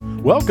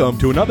Welcome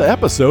to another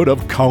episode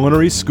of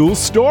Culinary School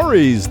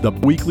Stories, the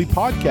weekly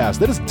podcast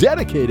that is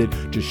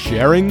dedicated to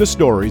sharing the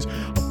stories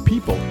of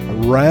people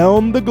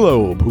around the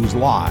globe whose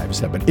lives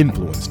have been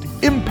influenced,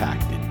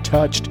 impacted,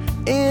 touched,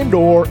 and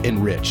or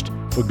enriched,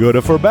 for good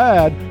or for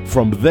bad,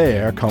 from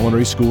their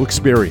culinary school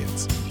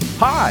experience.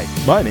 Hi,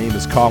 my name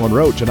is Colin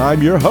Roach, and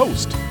I'm your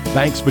host.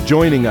 Thanks for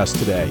joining us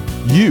today.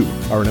 You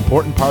are an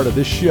important part of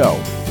this show,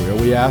 where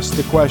we ask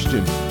the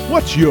question,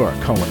 what's your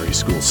culinary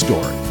school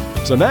story?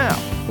 So now,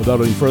 without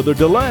any further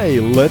delay,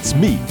 let's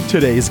meet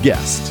today's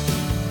guest.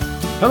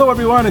 Hello,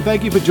 everyone, and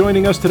thank you for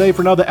joining us today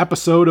for another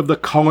episode of the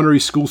Culinary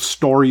School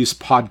Stories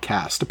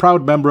podcast, a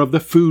proud member of the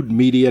Food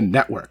Media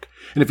Network.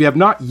 And if you have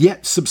not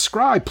yet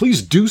subscribed,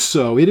 please do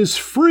so. It is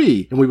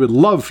free, and we would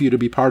love for you to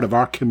be part of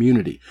our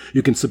community.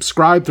 You can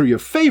subscribe through your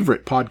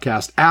favorite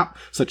podcast app,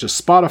 such as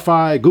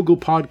Spotify, Google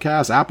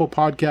Podcasts, Apple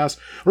Podcasts,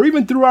 or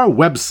even through our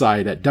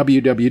website at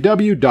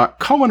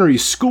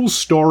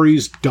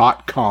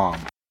www.culinaryschoolstories.com.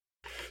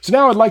 So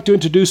now I'd like to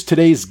introduce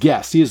today's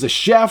guest. He is a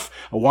chef,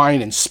 a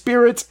wine and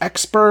spirits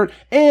expert,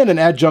 and an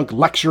adjunct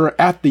lecturer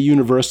at the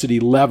university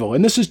level.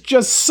 And this is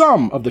just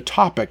some of the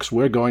topics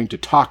we're going to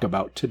talk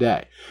about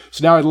today.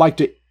 So now I'd like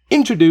to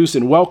introduce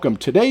and welcome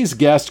today's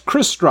guest,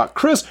 Chris Struck.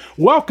 Chris,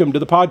 welcome to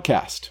the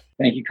podcast.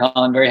 Thank you,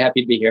 Colin. Very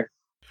happy to be here.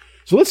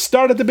 So let's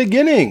start at the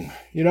beginning.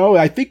 You know,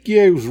 I think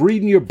you was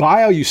reading your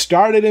bio. You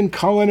started in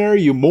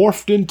culinary. You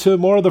morphed into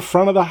more of the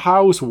front of the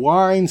house,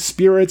 wine,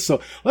 spirits. So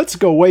let's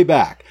go way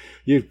back.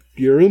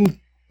 You're in,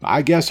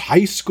 I guess,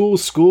 high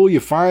school, you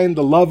find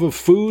the love of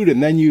food,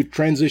 and then you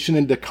transition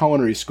into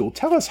culinary school.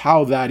 Tell us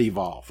how that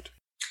evolved.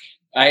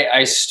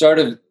 I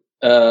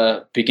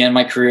began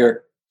my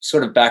career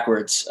sort of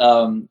backwards.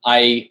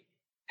 I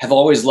have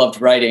always loved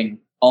writing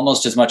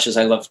almost as much as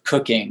I loved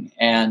cooking.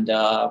 And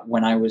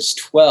when I was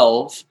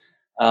 12,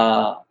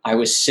 I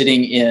was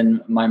sitting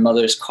in my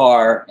mother's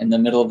car in the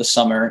middle of the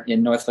summer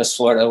in Northwest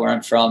Florida, where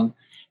I'm from.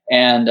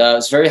 And it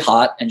was very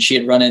hot, and she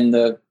had run in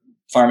the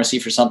pharmacy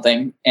for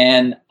something.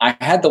 And I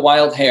had the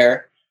wild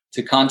hair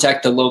to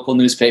contact the local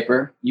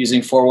newspaper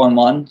using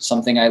 411,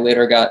 something I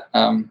later got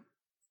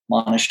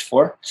admonished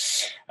for,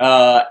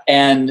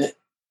 and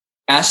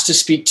asked to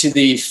speak to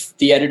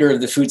the editor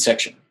of the food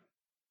section.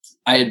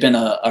 I had been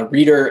a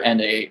reader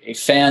and a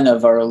fan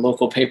of our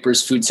local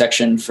paper's food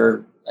section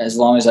for as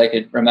long as I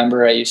could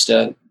remember. I used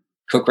to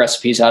cook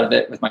recipes out of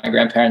it with my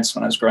grandparents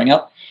when I was growing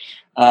up.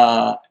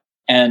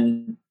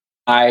 And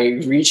I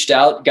reached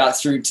out, got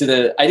through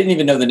to I didn't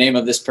even know the name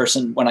of this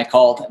person when I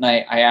called, and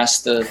I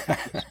asked the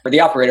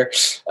operator,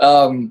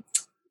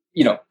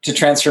 to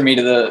transfer me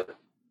to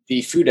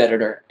the food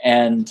editor.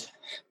 And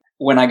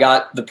when I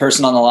got the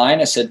person on the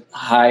line, I said,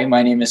 "Hi,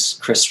 my name is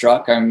Chris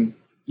Struck. I'm,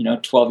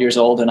 12 years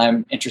old, and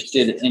I'm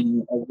interested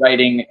in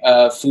writing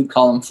a food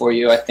column for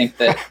you. I think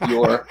that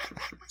your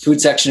food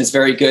section is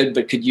very good,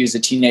 but could use a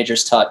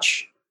teenager's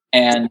touch."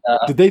 And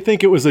did they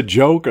think it was a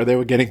joke, or they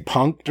were getting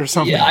punked or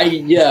something?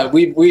 Yeah,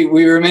 we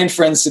remain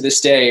friends to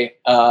this day.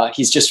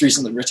 He's just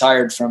recently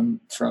retired from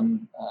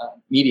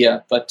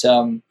media, but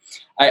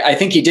I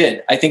think he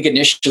did. I think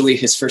initially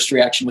his first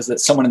reaction was that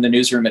someone in the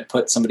newsroom had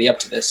put somebody up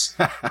to this,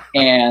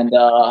 and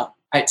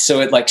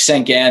so it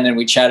sank in, and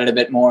we chatted a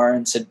bit more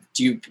and said,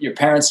 "Do your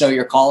parents know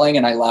you're calling?"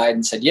 And I lied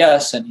and said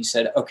yes, and he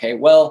said, "Okay,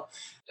 well,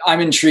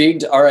 I'm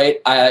intrigued. All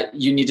right,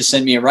 you need to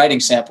send me a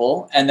writing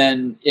sample, and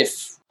then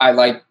if I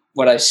like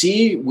what I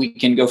see, we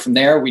can go from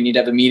there. We need to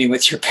have a meeting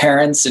with your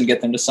parents and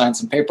get them to sign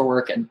some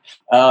paperwork." And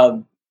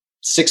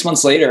 6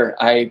 months later,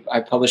 I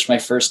published my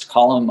first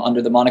column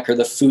under the moniker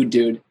The Food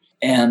Dude,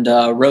 and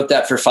wrote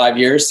that for 5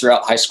 years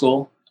throughout high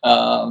school. It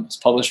was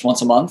published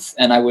once a month,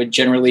 and I would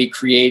generally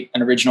create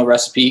an original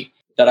recipe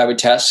that I would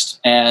test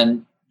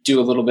and do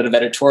a little bit of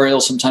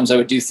editorial. Sometimes I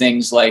would do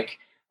things like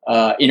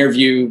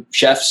interview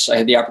chefs. I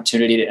had the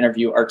opportunity to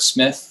interview Art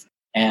Smith.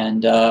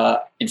 And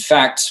in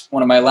fact,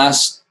 one of my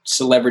last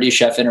celebrity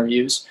chef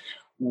interviews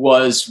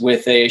was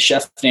with a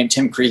chef named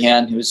Tim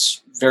Crehan,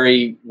 who's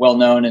very well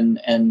known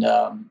and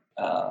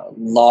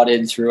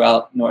lauded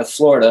throughout North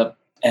Florida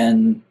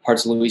and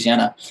parts of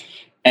Louisiana.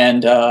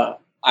 And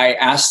I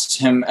asked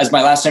him as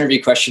my last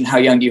interview question, "How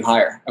young do you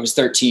hire?" I was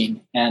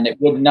 13, and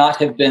it would not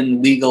have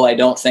been legal, I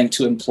don't think,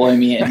 to employ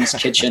me in his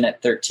kitchen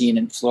at 13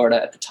 in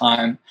Florida at the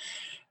time.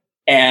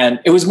 And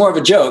it was more of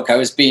a joke. I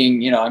was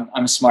being,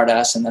 I'm a smart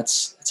ass, and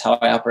that's how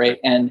I operate.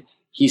 And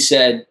he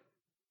said,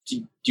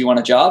 do you want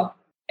a job?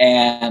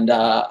 And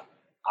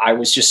I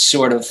was just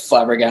sort of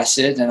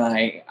flabbergasted. And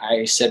I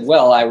said,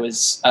 well,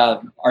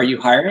 are you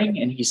hiring?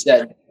 And he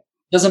said,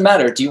 "Doesn't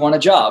matter. Do you want a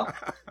job?"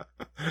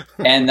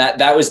 And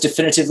that was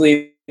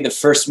definitively the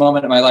first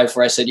moment in my life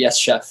where I said, "Yes,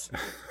 chef."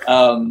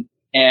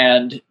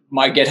 And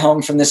I get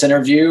home from this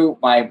interview,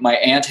 my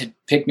aunt had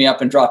picked me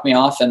up and dropped me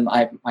off, and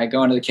I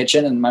go into the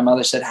kitchen, and my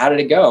mother said, "How did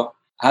it go?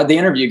 How'd the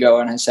interview go?"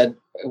 And I said,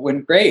 "It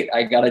went great.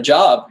 I got a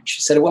job." And she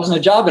said, "It wasn't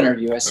a job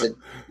interview." I said,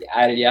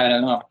 I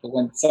don't know. But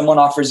when someone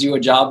offers you a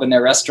job in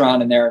their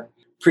restaurant and they're a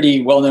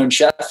pretty well-known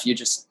chef, you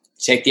just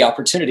take the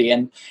opportunity.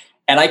 And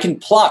I can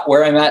plot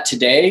where I'm at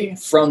today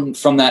from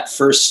that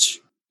first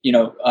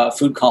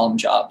food column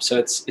job. So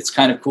it's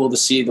kind of cool to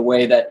see the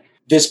way that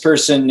this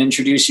person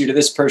introduced you to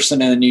this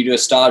person, and then you do a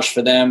stage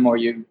for them, or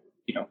you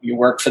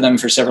work for them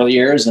for several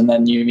years, and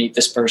then you meet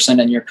this person,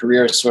 and your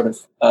career is sort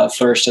of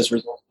flourished as a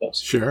result of this.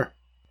 Sure.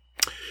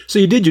 So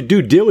you did your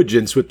due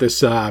diligence with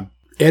this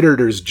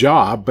editor's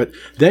job, but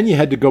then you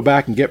had to go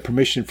back and get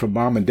permission from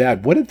mom and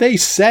dad. What did they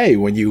say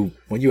when you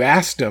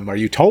asked them, or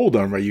you told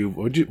them,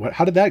 or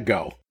how did that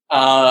go?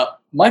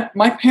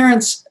 My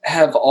parents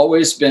have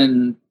always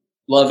been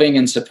loving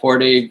and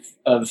supportive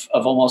of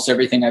almost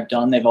everything I've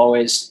done. They've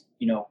always,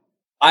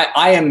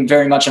 I am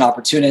very much an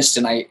opportunist,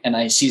 and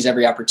I seize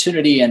every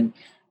opportunity, and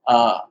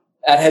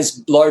that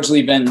has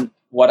largely been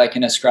what I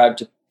can ascribe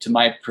to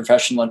my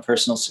professional and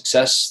personal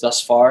success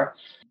thus far.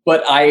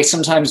 But I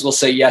sometimes will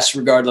say yes,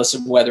 regardless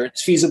of whether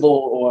it's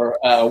feasible or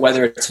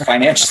whether it's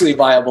financially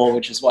viable,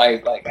 which is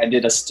why I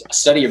did a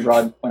study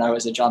abroad when I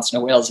was at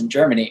Johnson & Wales in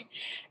Germany.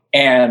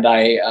 And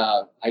I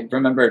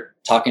remember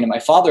talking to my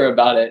father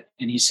about it,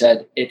 and he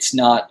said, it's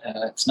not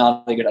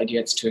a good idea.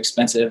 It's too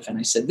expensive. And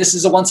I said, this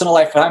is a once in a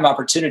lifetime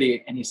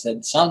opportunity. And he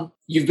said, son,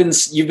 you've been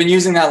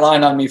using that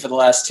line on me for the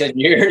last 10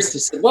 years. He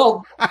said,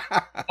 well,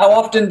 how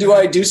often do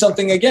I do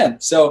something again?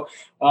 So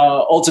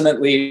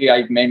ultimately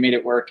I made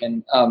it work.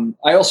 And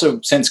I also,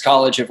 since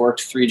college, have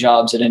worked 3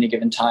 jobs at any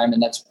given time.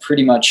 And that's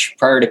pretty much,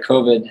 prior to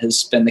COVID,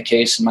 has been the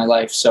case in my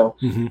life. So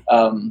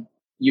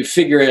you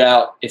figure it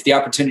out. If the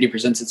opportunity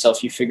presents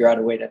itself, you figure out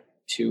a way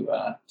to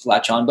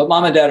latch on. But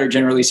mom and dad are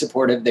generally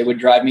supportive. They would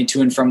drive me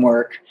to and from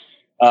work.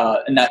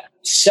 And that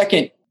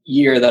second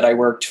year that I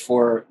worked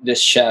for this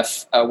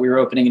chef, we were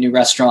opening a new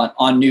restaurant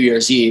on New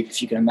Year's Eve.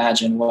 If you can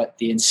imagine what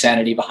the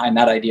insanity behind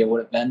that idea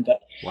would have been.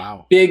 But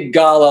wow, big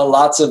gala,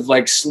 lots of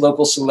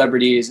local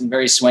celebrities, and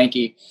very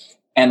swanky.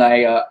 And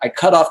I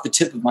cut off the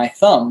tip of my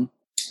thumb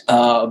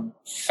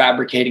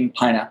fabricating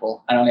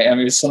pineapple.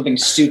 It was something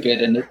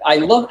stupid. And I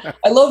love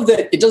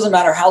that it doesn't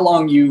matter how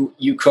long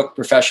you cook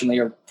professionally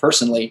or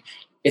personally.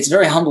 It's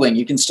very humbling.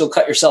 You can still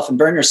cut yourself and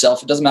burn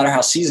yourself. It doesn't matter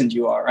how seasoned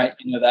you are, right?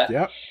 You know that?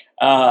 Yeah.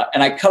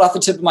 And I cut off the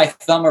tip of my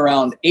thumb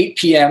around 8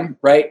 p.m.,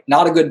 right?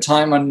 Not a good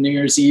time on New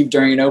Year's Eve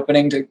during an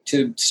opening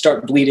to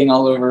start bleeding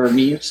all over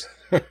memes.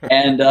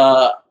 And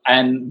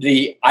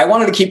I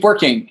wanted to keep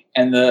working.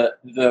 And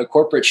the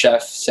corporate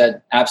chef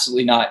said,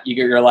 absolutely not.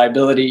 You're a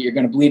liability. You're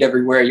going to bleed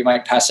everywhere. You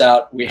might pass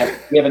out. We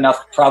have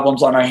enough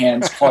problems on our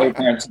hands. Call your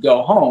parents,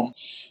 go home.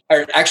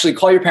 Or actually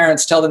call your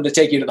parents, tell them to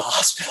take you to the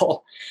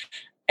hospital.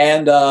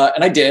 And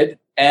I did.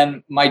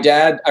 And my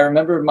dad, I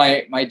remember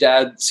my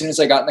dad, as soon as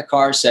I got in the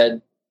car,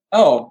 said,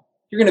 oh,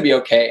 you're going to be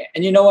okay.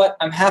 And you know what?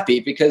 I'm happy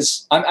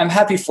because I'm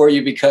happy for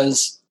you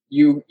because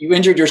you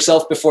injured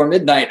yourself before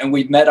midnight and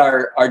we've met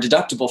our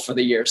deductible for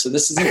the year. So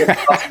this isn't going to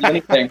cost you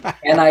anything.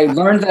 And I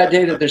learned that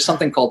day that there's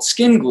something called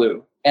skin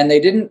glue. And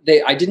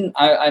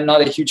I'm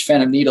not a huge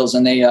fan of needles.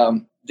 And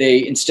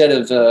they instead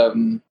of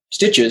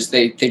stitches,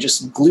 they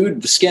just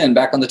glued the skin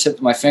back on the tip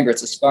of my finger.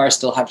 It's a scar I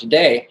still have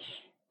today.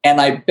 And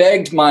I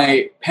begged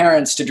my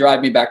parents to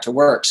drive me back to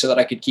work so that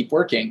I could keep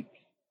working.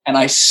 And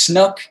I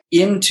snuck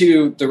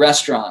into the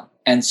restaurant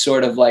and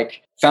sort of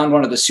found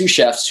one of the sous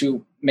chefs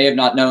who may have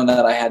not known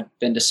that I had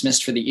been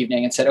dismissed for the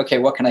evening and said, okay,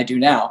 what can I do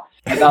now?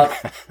 About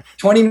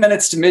 20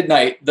 minutes to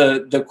midnight,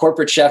 the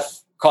corporate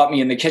chef caught me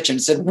in the kitchen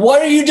and said,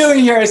 what are you doing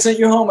here? I sent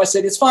you home. I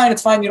said, it's fine.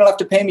 You don't have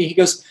to pay me. He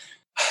goes,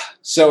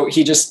 so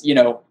he just,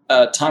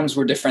 times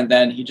were different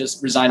then. He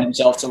just resigned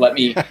himself to let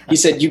me. He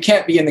said, you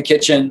can't be in the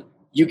kitchen.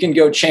 You can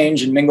go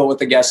change and mingle with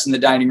the guests in the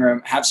dining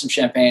room, have some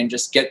champagne,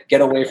 just get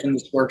away from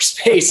this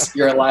workspace.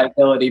 You're a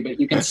liability, but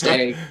you can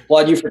stay.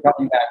 Applaud you for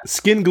coming back.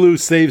 Skin glue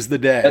saves the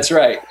day. That's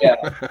right. Yeah.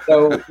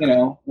 So,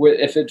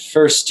 if at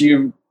first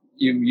you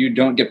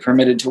don't get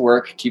permitted to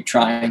work, keep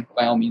trying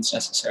by all means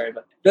necessary.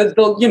 But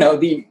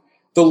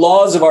the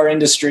laws of our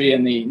industry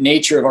and the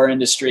nature of our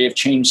industry have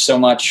changed so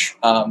much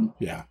from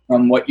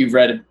what you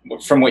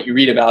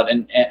read about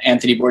in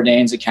Anthony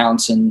Bourdain's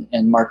accounts and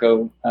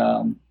Marco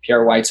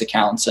Pierre White's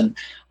accounts. And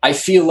I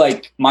feel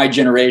like my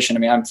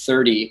generation, I'm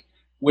 30,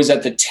 was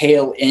at the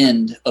tail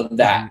end of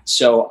that. Mm-hmm.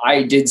 So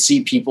I did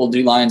see people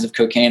do lines of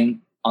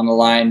cocaine on the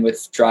line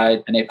with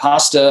dried penne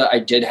pasta. I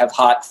did have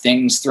hot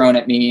things thrown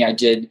at me. I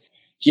did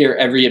hear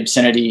every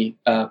obscenity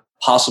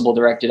possible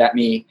directed at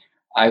me.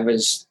 I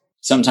was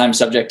sometimes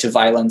subject to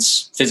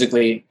violence,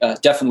 physically,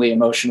 definitely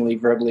emotionally,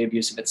 verbally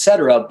abusive,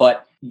 etc.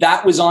 But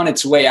that was on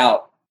its way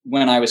out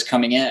when I was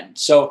coming in.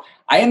 So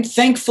I am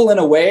thankful in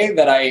a way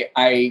that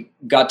I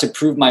got to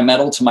prove my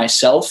mettle to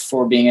myself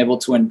for being able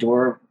to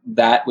endure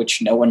that,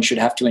 which no one should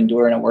have to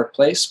endure in a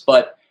workplace.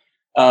 But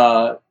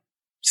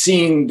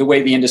seeing the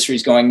way the industry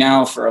is going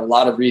now, for a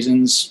lot of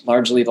reasons,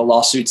 largely the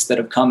lawsuits that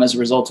have come as a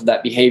result of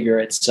that behavior,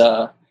 it's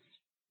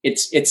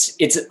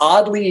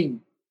oddly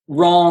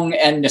wrong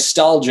and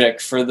nostalgic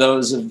for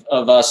those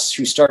of us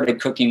who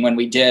started cooking when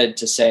we did,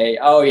 to say,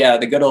 oh yeah,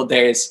 the good old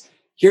days.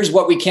 here's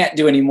what we can't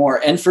do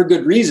anymore, and for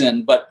good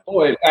reason. But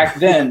boy, back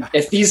then,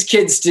 if these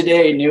kids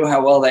today knew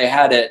how well they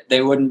had it,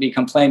 they wouldn't be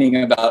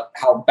complaining about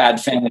how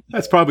bad family.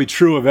 That's probably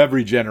true of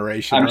every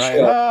generation, I'm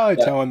right?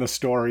 sure. Telling the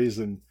stories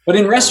But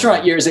in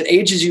restaurant years, it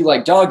ages you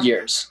like dog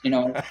years.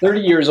 30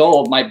 years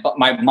old, my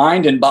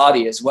mind and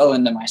body is well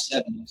into my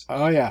 70s.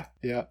 Oh yeah,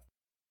 yeah.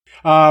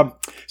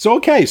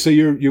 So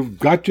you've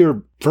got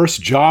your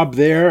first job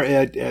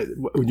there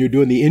when you're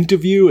doing the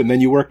interview, and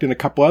then you worked in a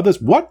couple others.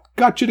 What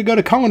got you to go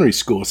to culinary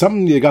school?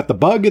 Something you got the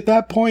bug at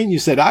that point? You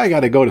said, I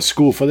got to go to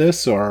school for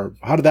this, or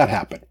how did that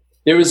happen?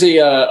 There was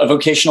a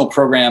vocational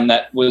program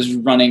that was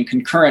running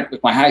concurrent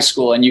with my high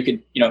school, and you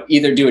could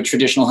either do a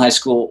traditional high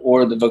school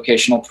or the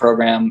vocational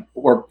program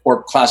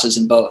or classes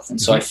in both. And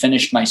so I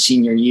finished my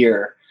senior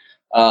year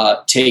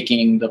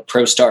taking the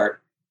ProStart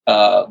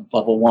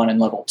level 1 and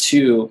level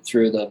 2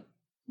 through the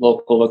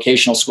local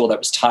vocational school that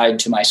was tied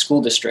to my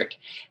school district.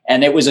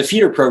 And it was a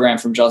feeder program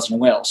from Johnson &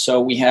 Wales.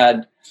 So we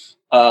had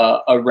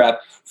a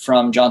rep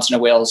from Johnson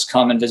 & Wales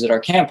come and visit our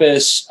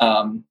campus.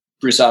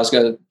 Bruce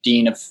Osga,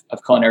 Dean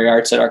of Culinary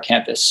Arts at our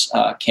campus,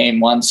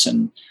 came once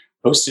and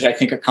hosted, I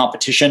think, a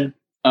competition.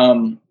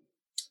 And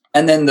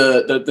then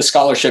the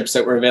scholarships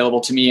that were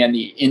available to me and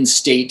the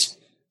in-state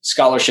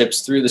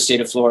scholarships through the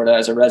state of Florida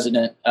as a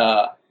resident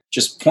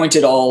just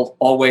pointed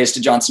all ways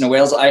to Johnson &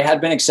 Wales. I had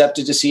been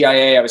accepted to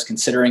CIA. I was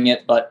considering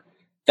it, but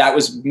that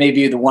was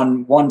maybe the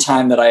one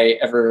time that I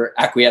ever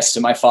acquiesced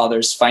to my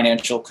father's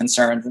financial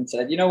concerns and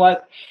said, you know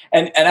what?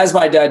 And as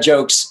my dad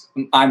jokes,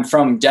 I'm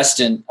from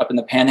Destin up in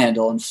the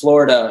Panhandle, and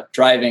Florida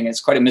driving is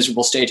quite a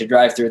miserable state to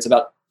drive through. It's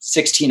about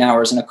 16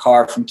 hours in a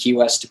car from Key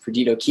West to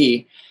Perdido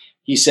Key.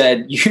 He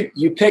said,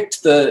 you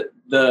picked the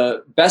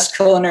best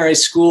culinary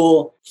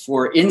school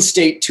for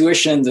in-state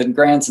tuitions and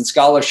grants and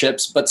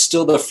scholarships, but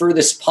still the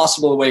furthest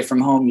possible away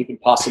from home you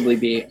could possibly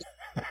be.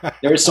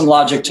 There is some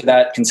logic to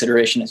that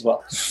consideration as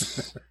well.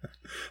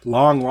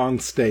 Long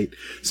state.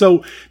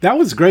 So that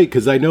was great,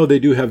 because I know they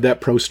do have that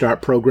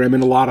ProStart program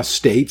in a lot of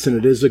states, and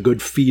it is a good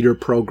feeder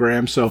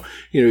program. So,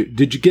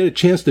 did you get a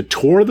chance to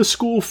tour the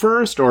school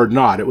first or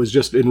not? It was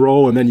just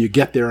enroll and then you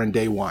get there on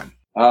day one.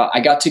 I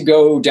got to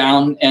go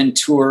down and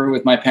tour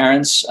with my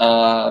parents.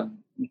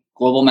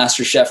 Global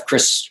Master Chef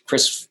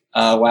Chris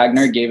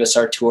Wagner gave us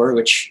our tour,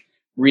 which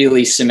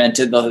really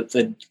cemented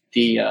the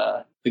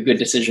good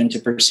decision to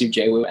pursue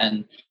JWU,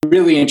 and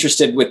really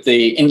interested with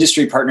the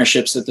industry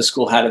partnerships that the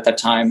school had at that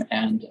time,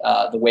 and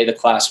the way the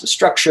class was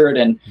structured.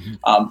 And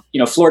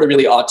Florida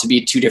really ought to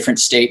be two different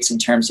states in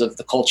terms of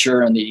the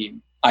culture and the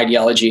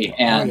ideology.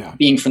 And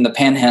being from the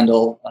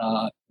Panhandle,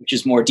 which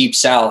is more deep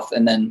south,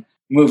 and then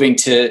moving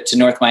to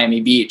North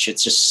Miami Beach,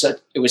 it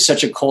was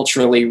such a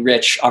culturally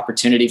rich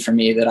opportunity for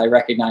me that I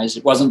recognized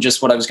it wasn't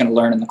just what I was going to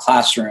learn in the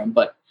classroom,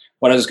 but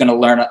what I was going to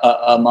learn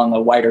among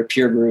a wider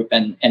peer group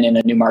and in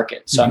a new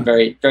market. So I'm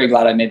very, very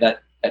glad I made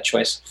that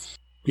choice.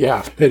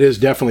 Yeah, it is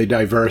definitely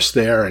diverse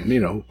there,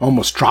 and,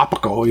 almost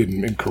tropical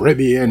in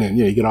Caribbean, and,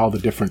 you get all the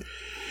different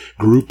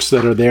groups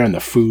that are there and the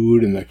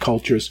food and the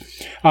cultures.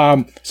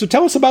 So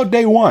tell us about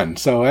day one.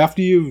 So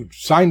after you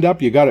signed up,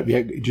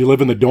 did you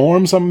live in the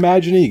dorms, I'm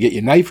imagining? You get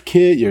your knife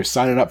kit, you're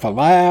signing up for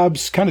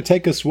labs. Kind of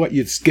take us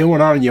what's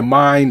going on in your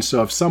mind.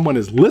 So if someone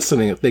is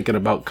listening and thinking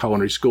about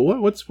culinary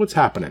school, what's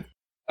happening?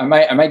 I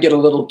might get a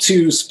little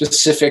too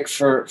specific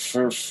for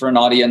an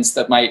audience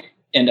that might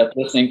end up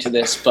listening to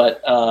this,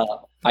 but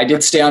I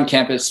did stay on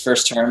campus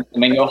first term,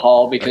 Flamingo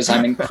Hall, because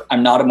I'm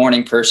not a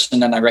morning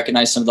person, and I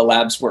recognized some of the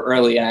labs were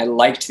early, and I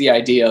liked the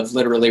idea of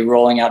literally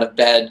rolling out of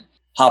bed,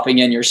 hopping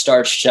in your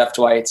starched Chef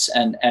Dwights,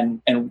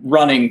 and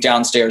running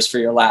downstairs for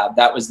your lab.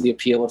 That was the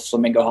appeal of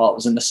Flamingo Hall. It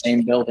was in the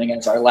same building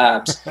as our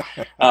labs,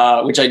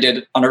 which I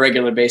did on a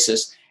regular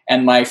basis.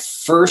 And my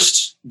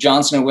first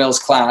Johnson & Wales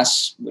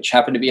class, which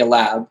happened to be a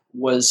lab,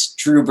 was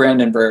Drew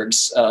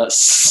Brandenburg's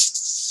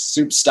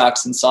soup,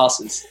 stocks, and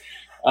sauces.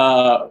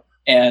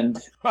 And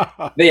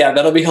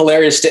that'll be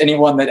hilarious to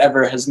anyone that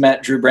ever has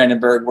met Drew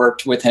Brandenburg,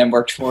 worked with him,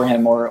 worked for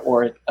him,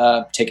 or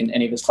taken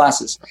any of his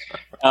classes.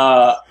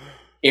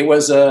 It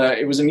was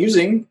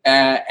amusing,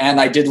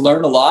 and I did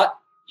learn a lot.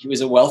 He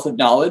was a wealth of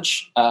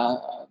knowledge.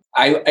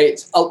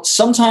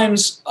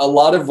 Sometimes a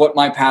lot of what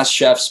my past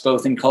chefs,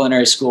 both in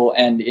culinary school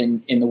and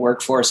in the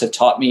workforce, have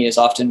taught me is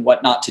often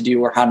what not to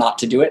do or how not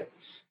to do it.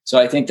 So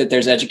I think that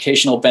there's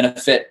educational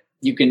benefit.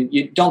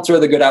 You don't throw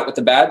the good out with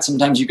the bad.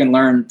 Sometimes you can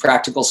learn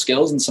practical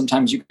skills, and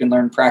sometimes you can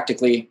learn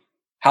practically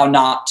how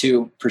not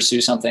to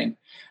pursue something.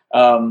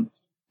 And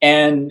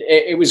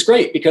it was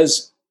great,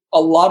 because a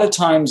lot of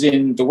times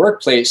in the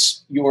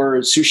workplace,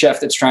 your sous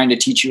chef that's trying to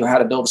teach you how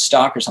to build a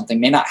stock or something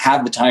may not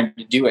have the time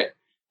to do it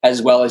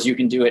as well as you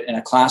can do it in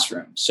a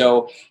classroom.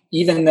 So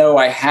even though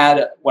I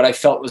had what I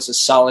felt was a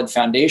solid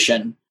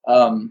foundation,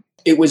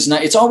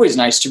 it's always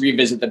nice to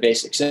revisit the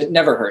basics. It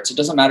never hurts. It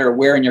doesn't matter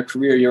where in your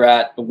career you're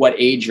at, what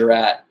age you're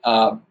at.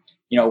 I'll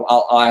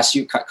ask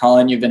you,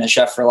 Colin, you've been a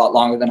chef for a lot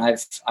longer than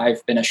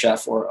I've been a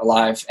chef or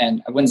alive.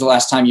 And when's the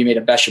last time you made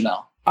a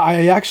bechamel?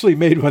 I actually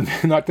made one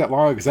not that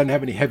long ago because I didn't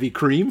have any heavy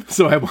cream.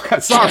 So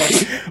sorry,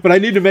 but I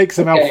need to make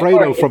some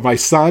Alfredo for my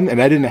son,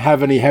 and I didn't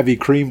have any heavy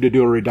cream to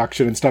do a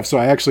reduction and stuff. So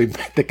I actually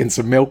thickened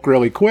some milk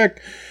really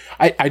quick.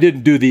 I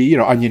didn't do the,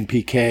 onion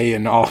piqué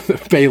and all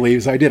the bay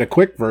leaves. I did a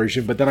quick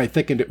version, but then I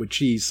thickened it with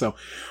cheese. So,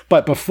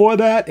 but before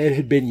that, it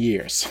had been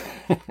years.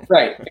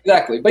 Right,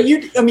 exactly. But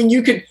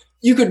you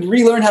could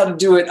relearn how to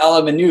do it a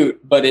la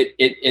minute, but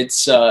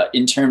it's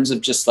in terms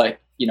of just like,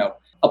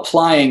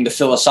 applying the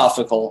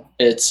philosophical,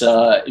 it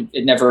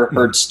never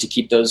hurts to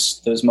keep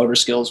those motor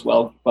skills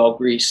well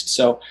greased.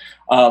 So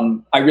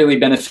I really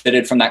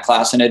benefited from that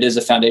class, and it is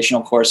a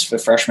foundational course for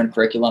freshman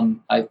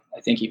curriculum. I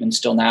think even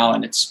still now,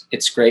 and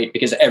it's great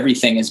because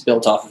everything is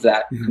built off of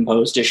that,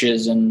 composed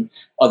dishes and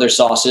other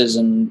sauces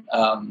and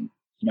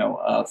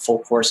full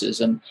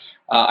courses. And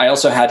I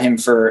also had him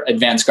for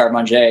advanced garde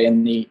manger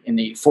in the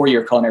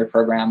 4-year culinary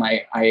program.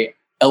 I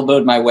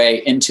elbowed my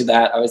way into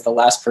that. I was the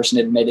last person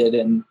admitted,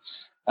 and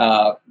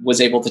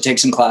was able to take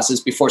some classes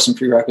before some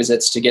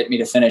prerequisites to get me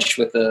to finish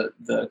with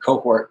the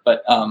cohort.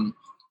 But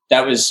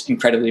that was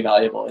incredibly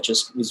valuable. It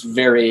just was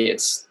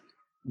it's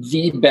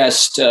the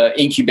best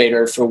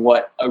incubator for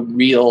what a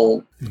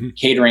real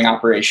catering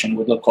operation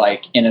would look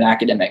like in an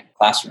academic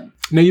classroom.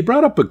 Now, you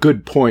brought up a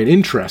good point,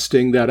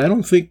 interesting, that I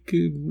don't think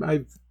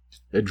I've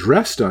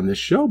addressed on this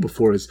show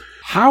before, is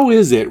how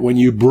is it when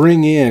you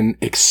bring in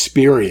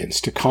experience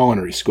to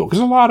culinary school?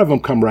 Because a lot of them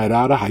come right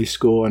out of high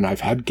school, and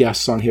I've had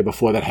guests on here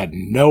before that had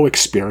no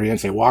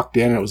experience. They walked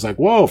in and it was like,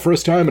 whoa,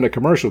 first time in a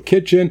commercial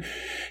kitchen,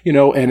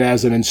 and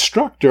as an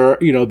instructor,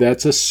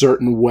 that's a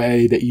certain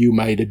way that you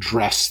might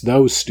address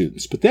those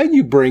students. But then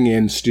you bring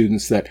in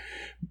students that,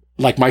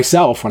 like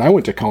myself, when I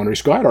went to culinary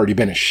school, I'd already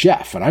been a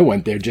chef, and I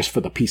went there just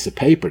for the piece of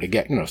paper to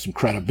get, some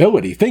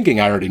credibility, thinking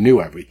I already knew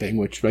everything,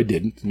 which I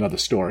didn't, another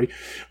story.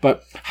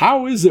 But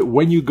how is it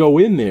when you go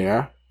in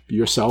there,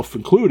 yourself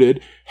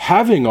included,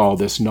 having all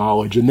this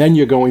knowledge, and then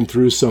you're going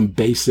through some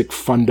basic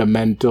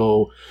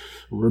fundamental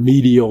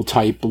remedial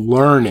type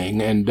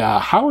learning, and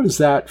how is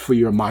that for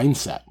your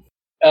mindset?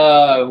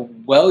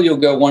 Well, you'll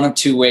go one of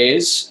two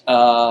ways.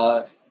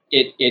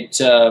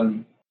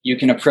 You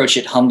can approach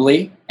it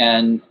humbly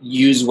and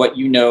use what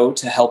you know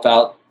to help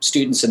out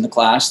students in the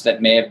class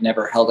that may have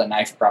never held a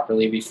knife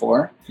properly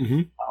before.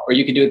 Or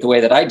you can do it the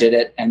way that I did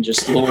it and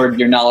just lord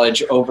your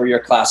knowledge over your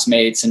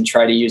classmates and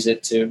try to use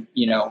it to,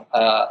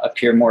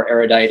 appear more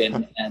erudite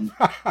and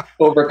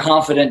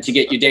overconfident to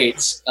get you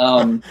dates.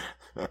 And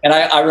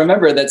I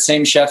remember that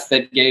same chef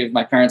that gave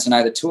my parents and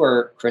I the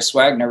tour, Chris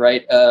Wagner,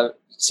 right?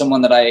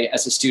 Someone that I,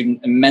 as a student,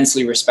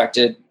 immensely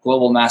respected,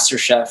 global master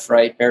chef,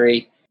 right?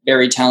 Very,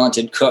 very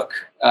talented cook.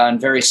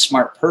 And very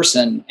smart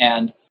person.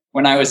 And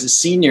when I was a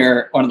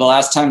senior, one of the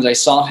last times I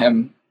saw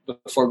him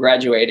before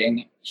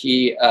graduating,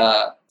 he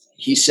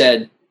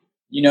said,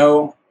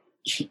 you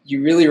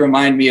really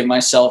remind me of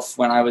myself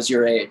when I was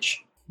your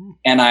age.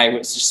 And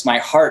my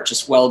heart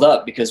just welled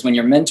up, because when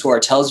your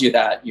mentor tells you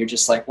that, you're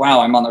just like,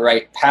 wow, I'm on the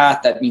right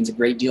path. That means a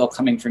great deal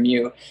coming from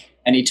you.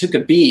 And he took a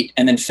beat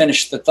and then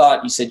finished the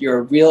thought. He said, "You're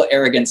a real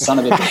arrogant son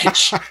of a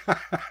bitch."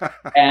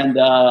 and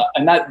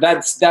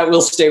that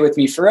will stay with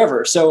me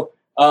forever. So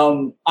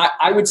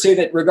I would say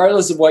that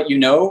regardless of what you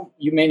know,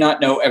 you may not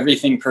know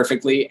everything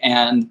perfectly.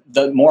 And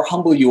the more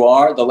humble you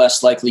are, the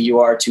less likely you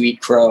are to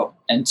eat crow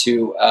and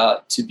to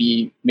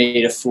be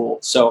made a fool.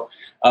 So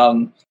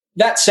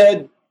that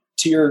said,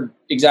 to your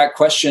exact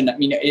question, I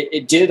mean,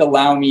 it did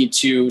allow me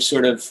to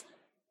sort of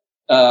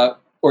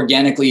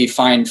organically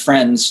find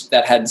friends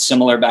that had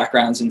similar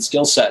backgrounds and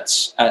skill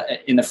sets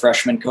in the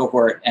freshman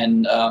cohort.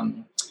 And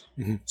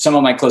some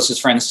of my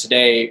closest friends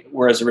today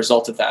were as a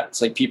result of that.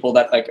 It's like people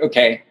that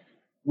okay,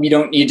 we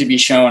don't need to be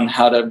shown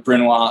how to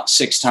brunoise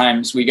 6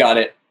 times. We got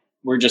it.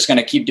 We're just going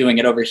to keep doing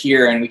it over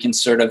here. And we can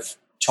sort of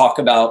talk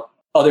about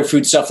other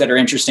food stuff that are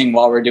interesting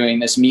while we're doing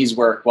this mise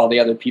work, while the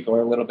other people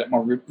are a little bit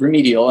more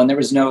remedial. And there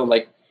was no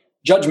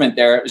judgment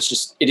there. It was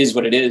just, it is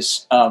what it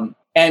is.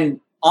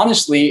 And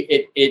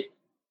honestly, it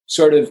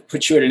sort of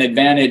puts you at an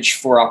advantage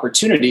for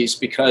opportunities,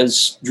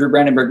 because Drew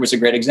Brandenburg was a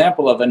great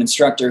example of an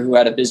instructor who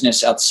had a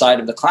business outside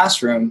of the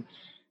classroom,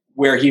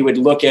 where he would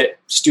look at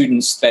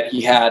students that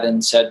he had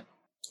and said,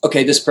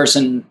 okay, this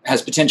person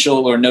has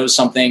potential or knows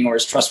something or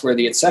is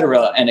trustworthy, et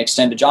cetera, and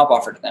extend a job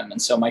offer to them.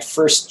 And so my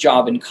first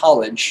job in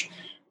college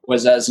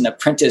was as an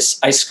apprentice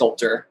ice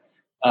sculptor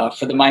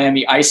for the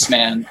Miami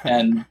Iceman.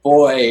 And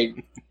boy,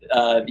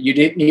 you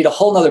didn't need a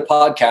whole nother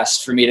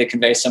podcast for me to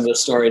convey some of the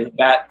stories of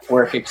that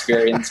work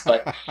experience.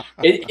 But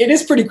it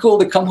is pretty cool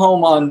to come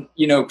home on,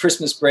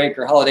 Christmas break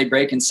or holiday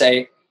break and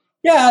say,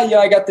 yeah,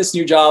 I got this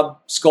new job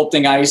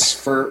sculpting ice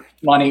for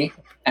money.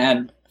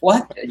 And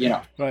what,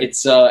 right.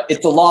 It's the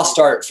lost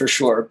art for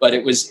sure, but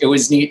it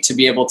was neat to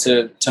be able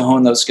to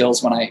hone those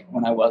skills when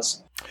I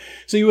was.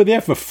 So you were there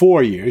for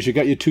 4 years. You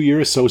got your 2-year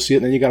associate,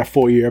 and then you got a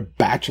 4-year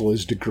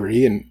bachelor's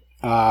degree. And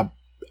out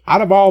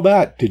of all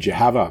that, did you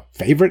have a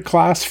favorite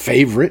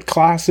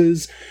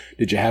classes?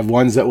 Did you have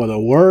ones that were the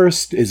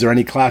worst? Is there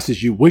any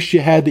classes you wish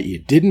you had that you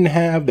didn't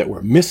have that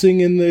were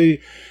missing in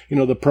the,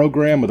 the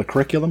program or the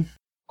curriculum?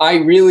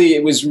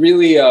 it was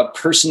really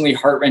personally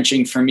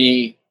heart-wrenching for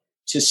me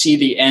to see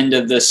the end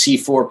of the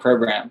C4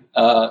 program.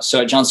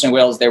 So at Johnson &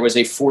 Wales, there was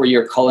a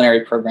 4-year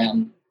culinary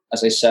program.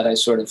 As I said, I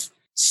sort of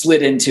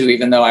slid into,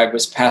 even though I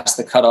was past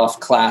the cutoff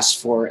class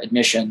for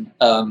admission.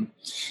 And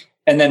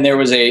then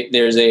there's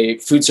a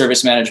food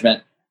service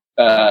management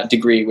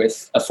degree,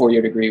 with a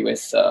 4-year degree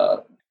with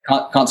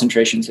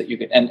concentrations that you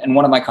could. And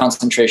one of my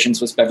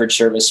concentrations was beverage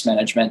service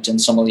management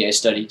and sommelier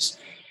studies.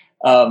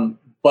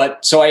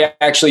 But so I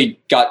actually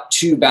got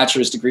 2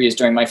 bachelor's degrees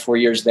during my 4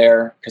 years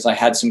there, because I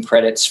had some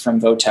credits from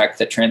Votech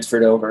that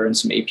transferred over and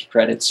some AP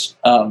credits.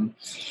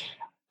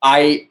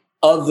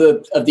 Of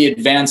the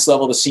advanced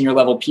level, the senior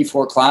level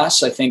P4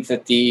 class, I think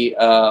that the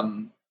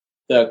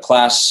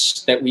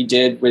class that we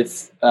did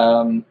with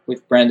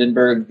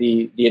Brandenburg,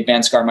 the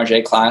advanced garde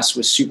manger class,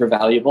 was super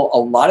valuable. A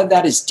lot of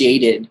that is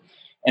dated,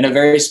 and a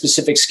very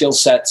specific skill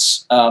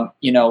sets,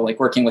 like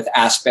working with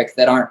aspect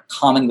that aren't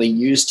commonly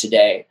used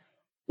today.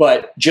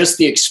 But just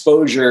the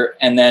exposure,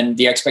 and then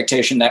the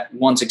expectation that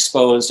once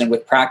exposed and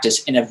with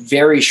practice in a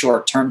very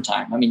short term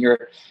time. I mean,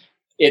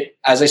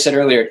 as I said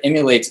earlier, it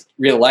emulates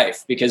real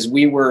life, because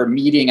we were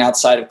meeting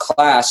outside of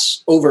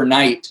class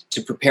overnight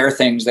to prepare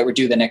things that were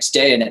due the next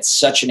day. And it's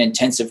such an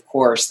intensive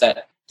course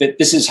that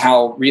this is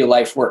how real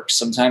life works.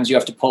 Sometimes you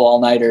have to pull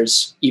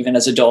all-nighters, even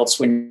as adults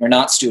when you're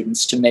not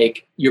students, to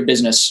make your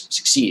business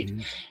succeed.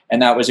 Mm-hmm.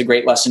 And that was a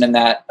great lesson in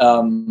that.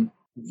 The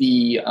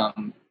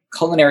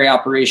culinary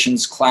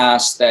operations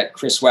class that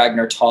Chris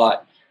Wagner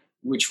taught,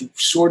 which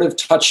sort of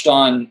touched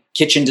on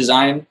kitchen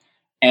design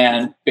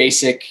and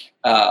basic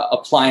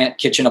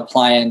kitchen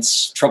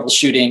appliance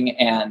troubleshooting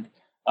and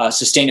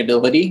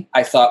sustainability,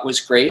 I thought was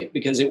great,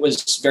 because it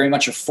was very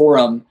much a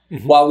forum.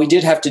 Mm-hmm. While we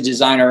did have to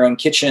design our own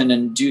kitchen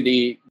and do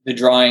the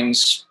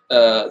drawings,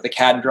 the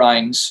CAD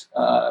drawings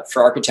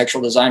for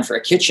architectural design for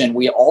a kitchen,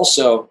 we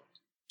also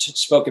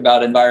spoke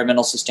about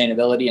environmental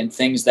sustainability and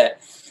things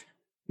that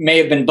may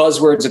have been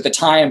buzzwords at the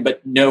time, but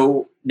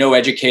no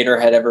educator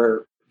had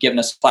ever given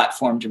us a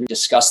platform to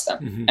discuss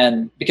them. Mm-hmm.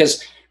 And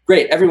because,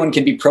 great, everyone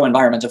can be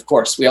pro-environment, of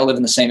course. We all live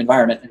in the same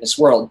environment in this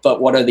world,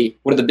 but what are the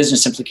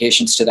business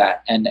implications to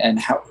that? And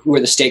who are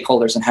the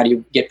stakeholders, and how do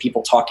you get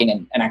people talking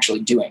and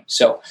actually doing?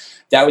 So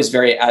that was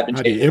very advantageous.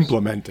 How do you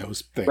implement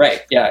those things?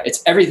 Right. Yeah.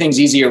 Everything's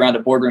easy around a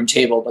boardroom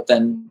table, but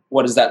then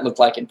what does that look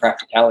like in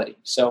practicality?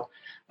 So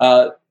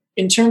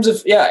in terms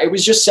of, it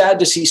was just sad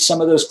to see some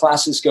of those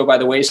classes go by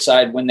the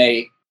wayside when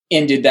they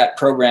ended that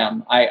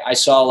program. I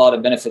saw a lot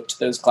of benefit to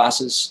those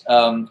classes.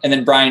 And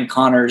then Brian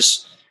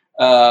Connors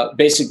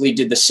basically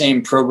did the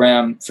same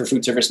program for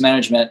food service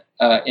management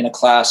in a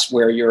class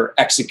where you're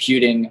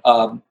executing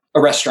a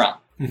restaurant,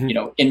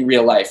 mm-hmm. In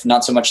real life,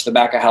 not so much the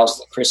back of house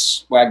that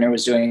Chris Wagner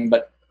was doing,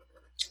 but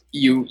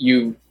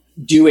you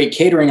do a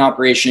catering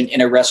operation in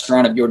a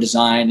restaurant of your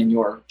design and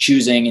your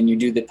choosing, and you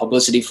do the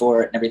publicity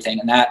for it and everything.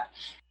 And that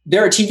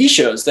there are TV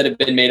shows that have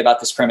been made about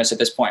this premise at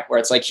this point, where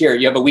it's like, here,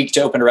 you have a week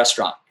to open a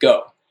restaurant,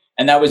 go.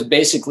 And that was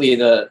basically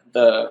the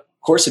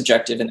course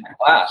objective in that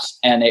class.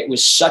 And it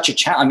was such a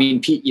challenge. I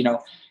mean,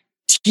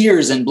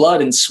 tears and blood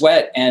and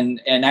sweat.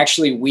 And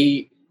actually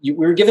we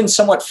were given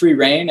somewhat free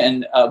rein,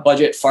 and a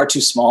budget far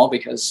too small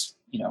because,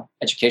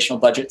 educational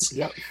budgets.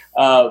 Yep.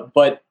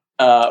 But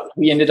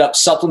we ended up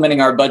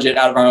supplementing our budget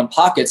out of our own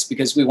pockets,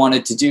 because we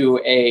wanted to do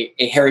a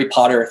Harry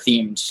Potter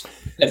themed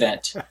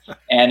event.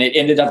 And it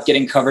ended up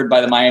getting covered by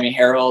the Miami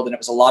Herald, and it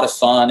was a lot of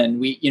fun. And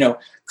we,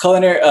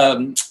 culinary,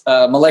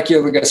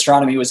 molecular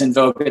gastronomy was in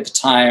vogue at the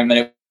time, and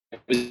it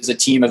was a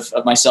team of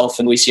myself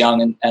and Luis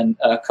Young and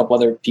a couple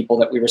other people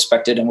that we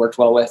respected and worked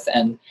well with.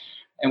 And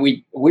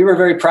we were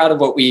very proud of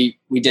what we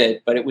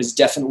did, but it was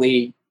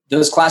definitely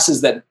those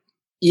classes that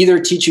either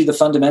teach you the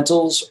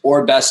fundamentals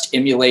or best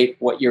emulate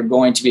what you're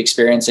going to be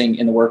experiencing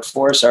in the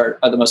workforce are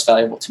the most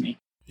valuable to me.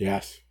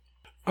 Yes.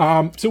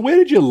 So where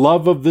did your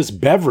love of this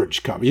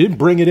beverage come? You didn't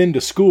bring it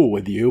into school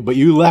with you, but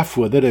you left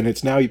with it, and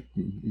it's now a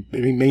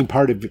main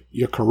part of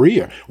your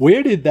career.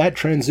 Where did that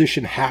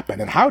transition happen,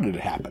 and how did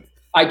it happen?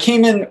 I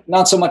came in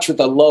not so much with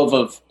the love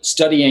of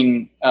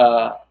studying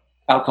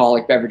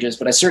alcoholic beverages,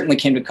 but I certainly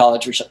came to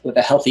college with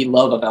a healthy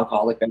love of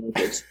alcoholic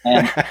beverages.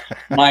 And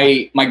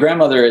my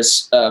grandmother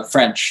is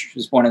French. She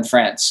was born in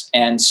France.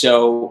 And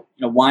so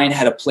wine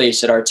had a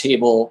place at our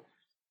table,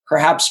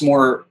 perhaps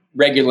more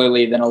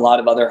regularly than a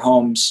lot of other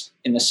homes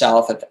in the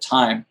South at the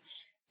time.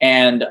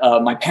 And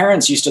my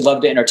parents used to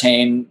love to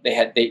entertain.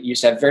 They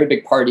used to have very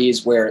big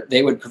parties where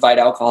they would provide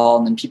alcohol,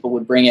 and then people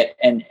would bring it.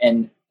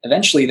 And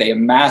eventually they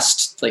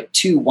amassed like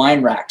 2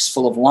 wine racks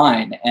full of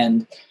wine.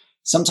 And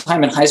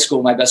sometime in high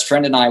school, my best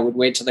friend and I would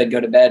wait till they'd go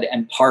to bed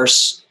and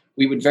parse.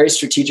 We would very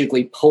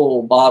strategically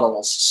pull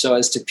bottles so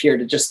as to appear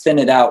to just thin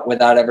it out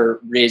without ever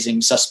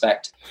raising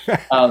suspect.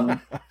 And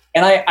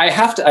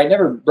I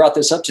never brought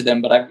this up to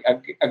them, but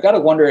I've got to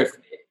wonder if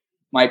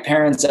my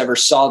parents ever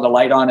saw the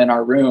light on in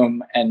our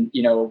room and,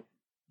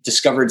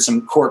 discovered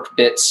some cork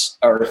bits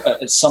or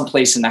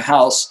someplace in the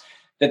house,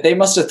 that they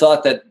must have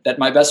thought that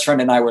my best friend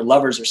and I were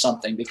lovers or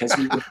something, because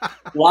we would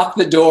lock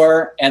the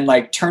door and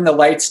like turn the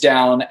lights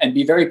down and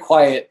be very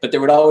quiet, but there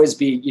would always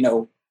be,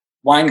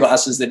 wine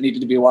glasses that needed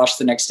to be washed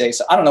the next day.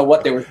 So I don't know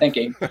what they were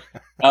thinking.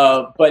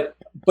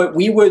 But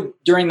we would,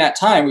 during that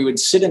time, we would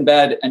sit in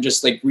bed and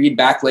just like read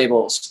back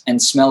labels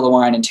and smell the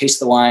wine and taste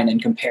the wine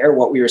and compare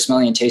what we were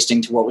smelling and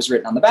tasting to what was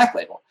written on the back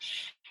label.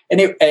 And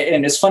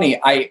it's funny,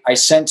 I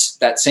sent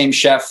that same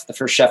chef, the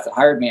first chef that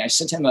hired me, I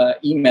sent him an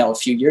email a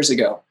few years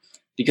ago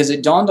because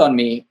it dawned on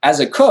me as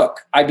a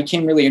cook, I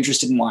became really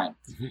interested in wine.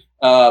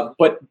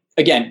 But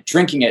again,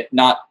 drinking it,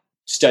 not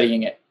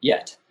studying it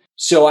yet.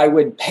 So I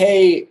would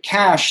pay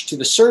cash to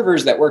the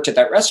servers that worked at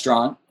that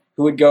restaurant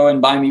who would go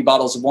and buy me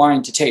bottles of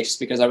wine to taste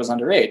because I was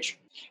underage.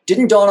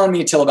 Didn't dawn on me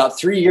until about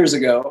 3 years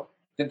ago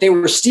that they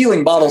were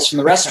stealing bottles from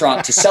the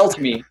restaurant to sell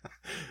to me.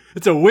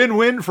 It's a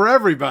win-win for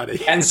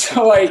everybody. And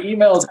so I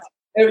emailed,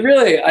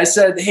 I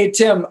said, hey,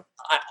 Tim,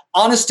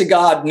 honest to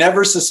God,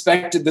 never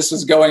suspected this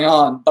was going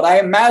on. But I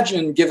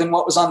imagine, given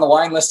what was on the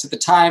wine list at the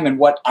time and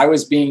what I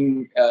was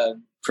being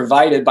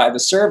provided by the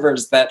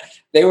servers, that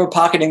they were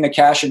pocketing the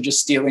cash and just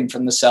stealing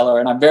from the cellar.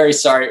 And I'm very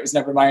sorry. It was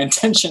never my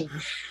intention.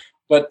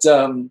 But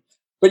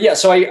yeah,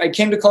 so I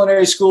came to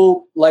culinary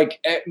school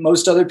like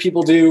most other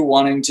people do,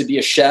 wanting to be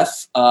a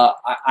chef.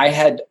 I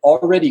had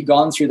already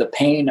gone through the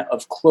pain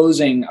of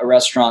closing a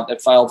restaurant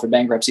that filed for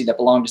bankruptcy that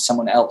belonged to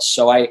someone else.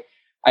 So I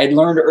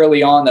learned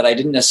early on that I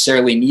didn't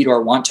necessarily need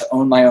or want to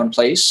own my own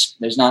place.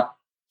 There's not,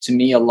 to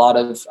me, a lot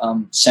of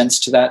sense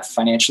to that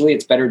financially.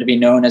 It's better to be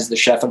known as the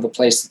chef of a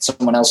place that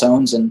someone else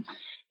owns. And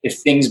if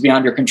things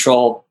beyond your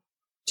control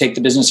take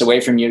the business away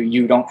from you,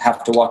 you don't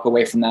have to walk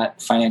away from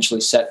that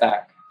financially set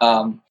back.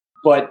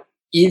 But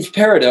Yves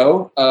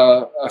Peridot,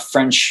 a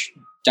French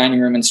dining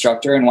room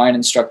instructor and wine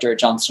instructor at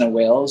Johnson &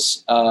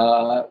 Wales,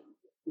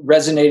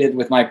 resonated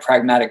with my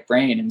pragmatic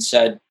brain and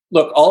said,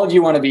 look, all of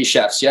you want to be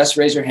chefs. Yes,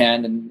 raise your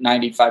hand. And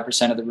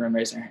 95% of the room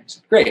raised their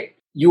hands. Great.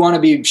 You want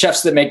to be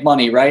chefs that make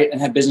money, right?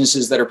 And have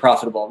businesses that are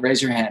profitable. Raise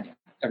your hand.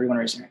 Everyone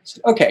raise their hands.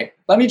 Okay,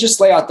 let me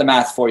just lay out the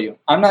math for you.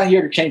 I'm not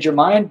here to change your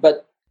mind,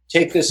 but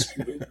take this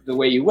the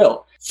way you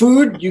will.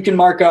 Food, you can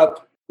mark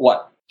up,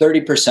 what?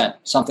 30%,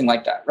 something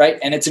like that, right?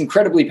 And it's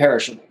incredibly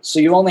perishable. So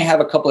you only have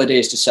a couple of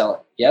days to sell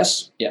it.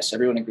 Yes? Yes,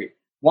 everyone agreed.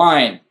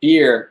 Wine,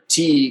 beer,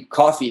 tea,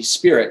 coffee,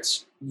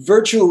 spirits,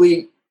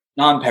 virtually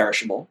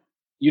non-perishable.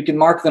 You can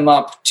mark them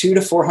up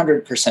 200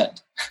 to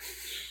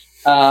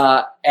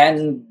 400%.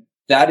 And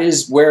that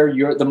is where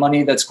the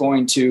money that's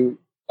going to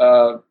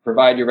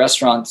provide your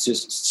restaurant's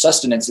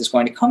sustenance is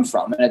going to come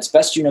from. And it's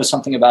best you know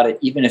something about it,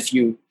 even if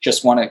you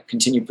just want to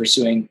continue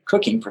pursuing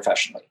cooking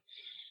professionally.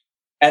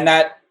 And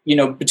that,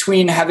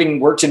 between having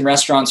worked in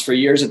restaurants for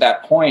years at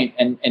that point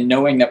and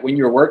knowing that when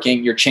you're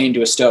working, you're chained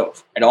to a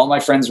stove. And all my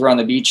friends were on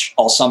the beach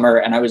all summer,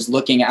 and I was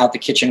looking out the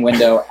kitchen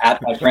window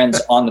at my friends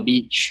on the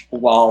beach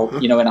while,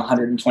 in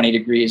 120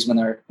 degrees when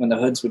the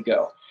hoods would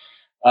go.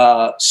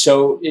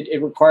 So it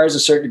requires a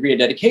certain degree of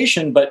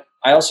dedication, but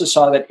I also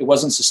saw that it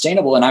wasn't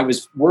sustainable. And I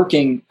was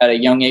working at a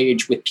young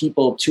age with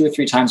people 2 or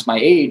 3 times my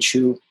age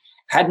who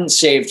hadn't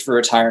saved for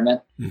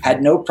retirement,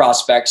 had no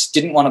prospects,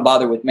 didn't want to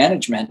bother with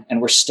management,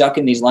 and were stuck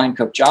in these line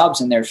cook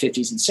jobs in their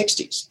 50s and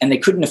 60s. And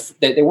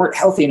they weren't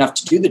healthy enough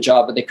to do the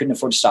job, but they couldn't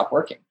afford to stop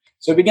working.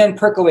 So it began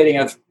percolating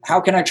of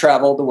how can I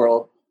travel the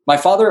world? My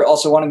father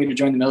also wanted me to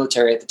join the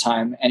military at the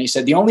time. And he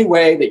said, the only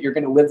way that you're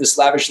going to live this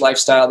lavish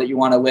lifestyle that you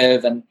want to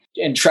live and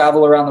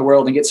travel around the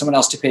world and get someone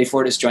else to pay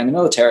for it is join the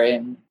military.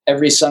 And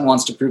every son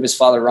wants to prove his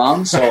father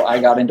wrong. So I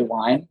got into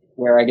wine,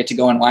 where I get to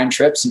go on wine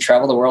trips and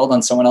travel the world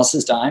on someone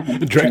else's dime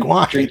and drink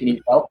and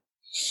eat well.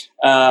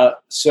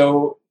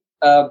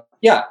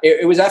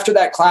 It was after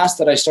that class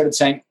that I started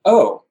saying,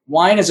 oh,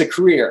 wine is a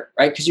career,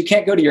 right? Because you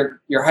can't go to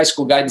your high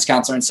school guidance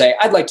counselor and say,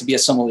 I'd like to be a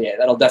sommelier.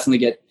 That'll definitely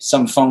get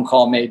some phone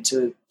call made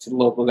to the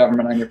local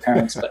government on your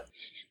parents. But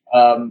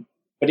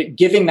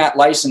giving that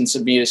license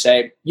of me to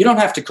say, you don't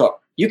have to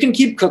cook. You can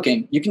keep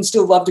cooking. You can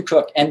still love to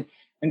cook. And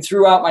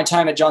throughout my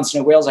time at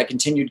Johnson & Wales, I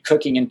continued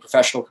cooking in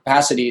professional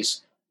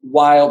capacities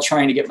while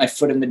trying to get my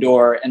foot in the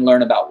door and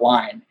learn about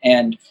wine.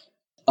 And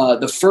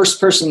the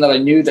first person that I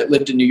knew that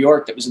lived in New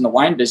York that was in the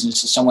wine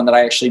business is someone that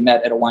I actually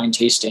met at a wine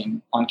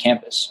tasting on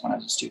campus when I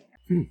was a student.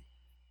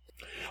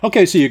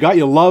 Okay, so you got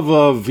your love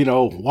of,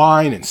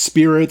 wine and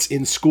spirits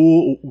in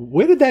school.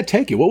 Where did that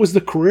take you? What was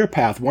the career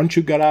path once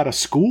you got out of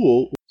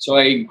school? So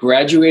I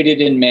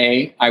graduated in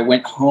May. I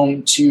went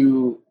home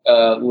to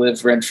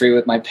live rent-free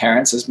with my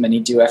parents, as many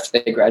do after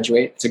they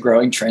graduate. It's a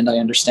growing trend, I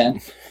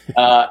understand.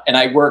 And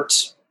I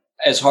worked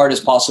as hard as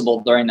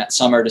possible during that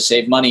summer to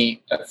save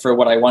money for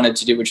what I wanted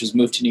to do, which was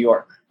move to New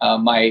York.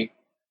 My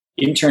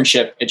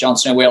internship at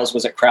Johnson & Wales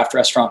was at Craft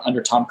Restaurant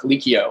under Tom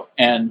Colicchio.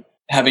 And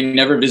having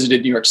never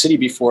visited New York City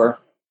before,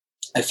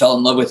 I fell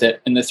in love with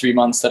it in the 3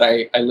 months that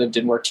I lived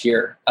and worked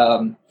here.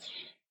 And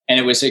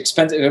it was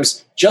expensive. It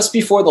was just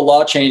before the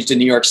law changed in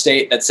New York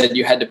State that said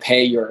you had to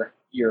pay your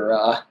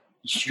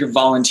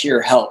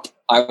volunteer help.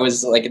 I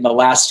was like in the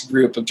last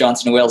group of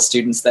Johnson & Wales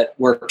students that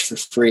worked for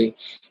free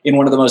in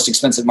one of the most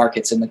expensive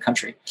markets in the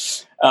country.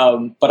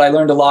 But I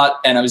learned a lot,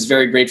 and I was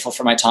very grateful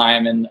for my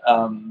time. And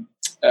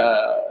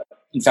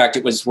in fact,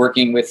 it was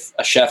working with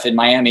a chef in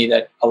Miami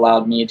that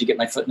allowed me to get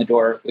my foot in the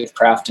door with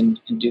Craft and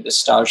do the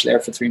stage there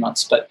for 3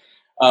 months. But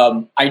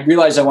I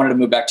realized I wanted to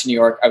move back to New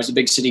York. I was a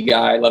big city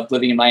guy. I loved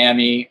living in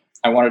Miami.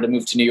 I wanted to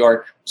move to New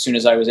York as soon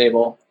as I was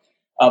able.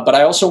 But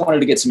I also wanted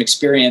to get some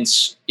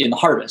experience in the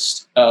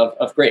harvest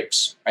of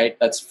grapes, right?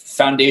 That's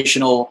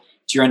foundational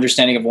to your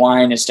understanding of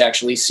wine, is to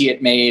actually see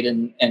it made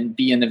and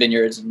be in the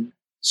vineyards. And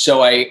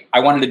so I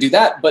wanted to do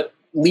that. But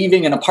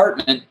leaving an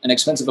apartment, an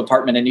expensive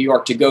apartment in New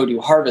York, to go do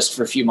harvest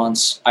for a few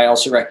months, I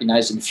also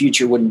recognized in the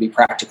future wouldn't be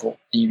practical.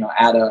 And,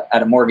 add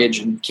a mortgage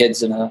and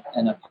kids and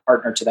a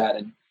partner to that.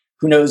 And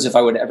who knows if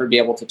I would ever be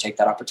able to take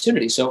that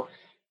opportunity. So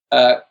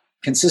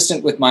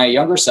consistent with my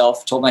younger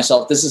self, told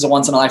myself this is a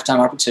once in a lifetime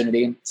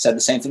opportunity, and said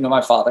the same thing to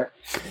my father,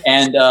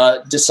 and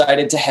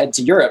decided to head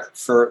to Europe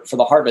for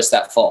the harvest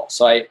that fall.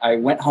 So I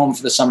went home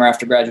for the summer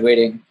after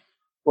graduating,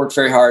 worked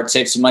very hard,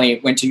 saved some money,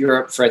 went to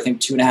Europe for I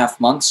think 2.5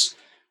 months,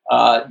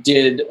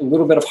 did a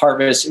little bit of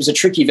harvest. It was a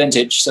tricky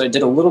vintage. So I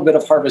did a little bit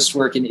of harvest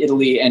work in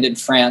Italy and in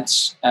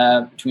France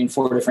between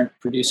 4 different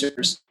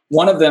producers.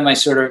 One of them I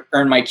sort of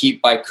earned my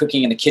keep by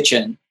cooking in the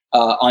kitchen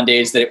on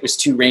days that it was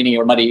too rainy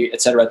or muddy,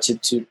 et cetera, to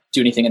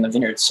do anything in the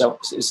vineyard. So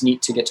it was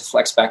neat to get to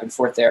flex back and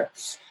forth there.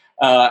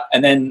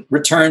 And then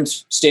returned,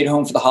 stayed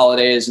home for the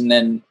holidays, and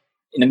then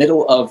in the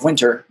middle of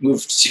winter,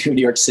 moved to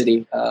New York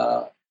City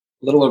a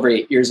little over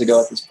 8 years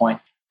ago at this point.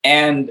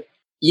 And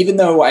even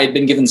though I had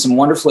been given some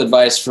wonderful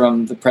advice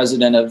from the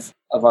president of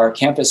our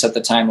campus at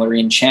the time,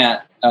 Lorene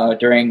Chant,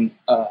 during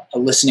a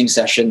listening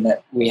session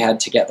that we had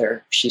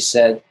together, she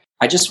said,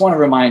 I just want to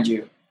remind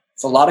you,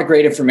 it's a lot of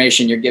great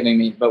information you're giving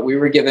me, but we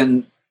were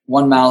given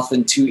one mouth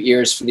and 2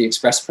 ears for the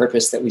express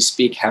purpose that we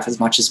speak half as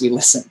much as we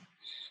listen.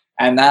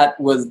 And that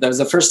was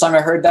the first time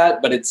I heard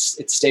that, but it's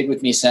stayed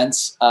with me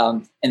since.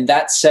 And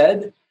that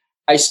said,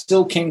 I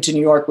still came to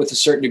New York with a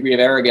certain degree of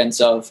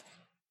arrogance of,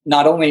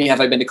 not only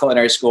have I been to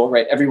culinary school,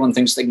 right? Everyone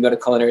thinks they can go to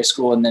culinary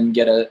school and then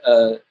get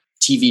a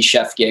TV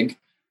chef gig.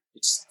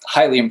 It's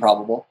highly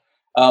improbable.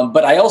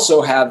 But I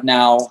also have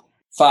now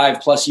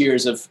 5+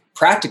 years of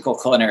practical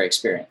culinary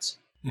experience.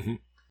 Mm-hmm.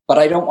 But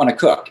I don't want to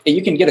cook.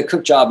 You can get a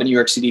cook job in New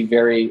York City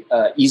very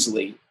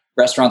easily.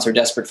 Restaurants are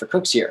desperate for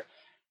cooks here.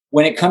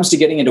 When it comes to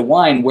getting into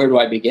wine, where do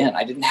I begin?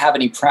 I didn't have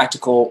any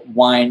practical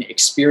wine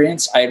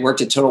experience. I had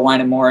worked at Total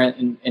Wine & More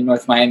in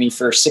North Miami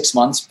for 6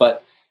 months,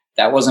 but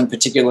that wasn't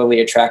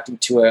particularly attractive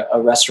to a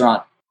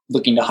restaurant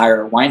looking to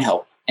hire wine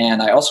help.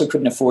 And I also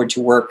couldn't afford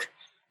to work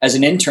as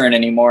an intern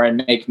anymore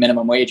and make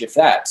minimum wage, if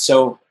that.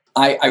 So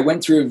I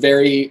went through a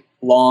very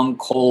long,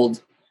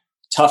 cold,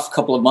 tough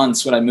couple of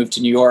months when I moved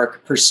to New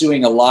York,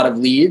 pursuing a lot of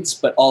leads,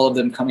 but all of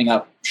them coming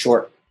up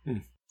short.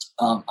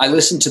 I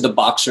listened to The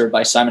Boxer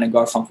by Simon and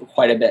Garfunkel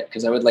quite a bit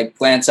because I would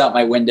glance out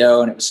my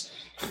window and it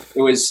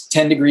was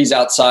 10 degrees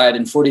outside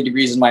and 40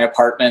 degrees in my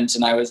apartment.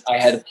 And I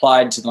had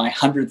applied to my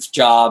 100th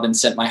job and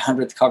sent my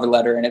 100th cover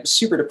letter. And it was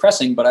super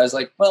depressing, but I was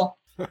like, well,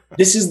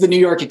 this is the New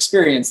York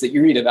experience that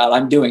you read about.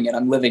 I'm doing it.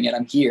 I'm living it.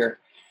 I'm here.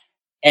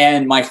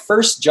 And my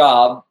first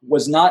job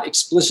was not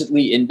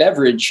explicitly in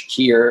beverage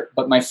here,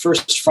 but my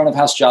first front of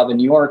house job in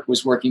New York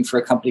was working for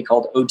a company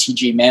called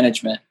OTG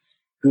Management,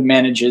 who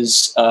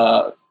manages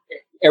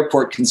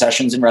airport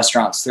concessions and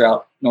restaurants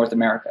throughout North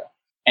America.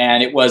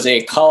 And it was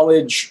a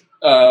college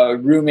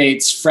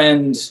roommate's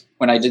friend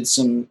when I did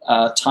some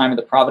time at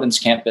the Providence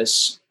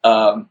campus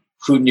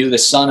who knew the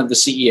son of the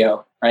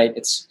CEO, right?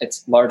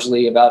 It's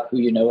largely about who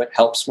you know. It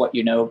helps what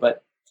you know,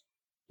 but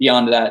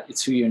beyond that,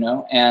 it's who you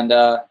know. And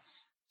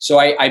so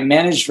I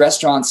managed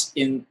restaurants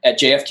at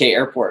JFK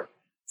Airport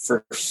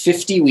for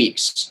 50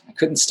 weeks. I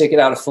couldn't stick it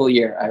out a full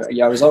year.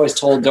 I was always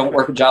told, don't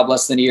work a job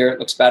less than a year. It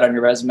looks bad on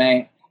your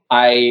resume.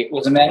 I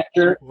was a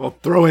manager. Well,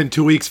 throw in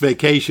 2 weeks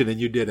vacation and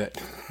you did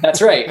it.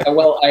 That's right.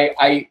 Well,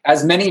 I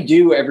as many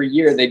do every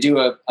year, they do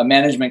a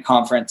management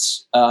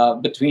conference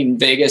between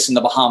Vegas and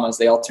the Bahamas.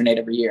 They alternate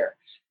every year.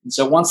 And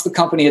so once the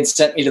company had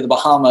sent me to the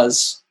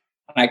Bahamas,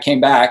 when I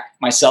came back,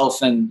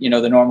 myself and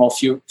the normal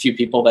few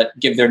people that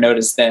give their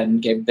notice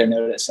then gave their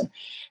notice. And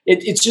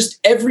it's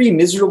just every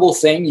miserable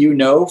thing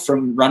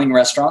from running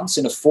restaurants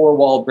in a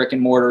 4-wall brick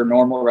and mortar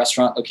normal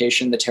restaurant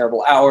location, the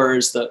terrible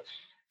hours, the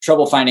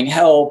trouble finding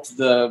help,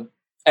 the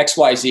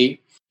XYZ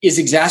is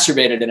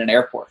exacerbated in an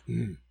airport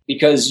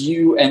because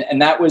and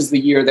that was the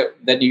year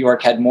that New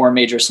York had more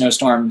major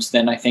snowstorms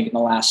than I think in the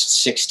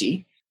last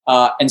 60.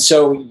 And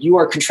so you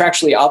are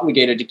contractually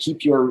obligated to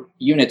keep your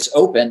units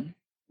open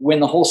when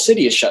the whole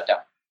city is shut down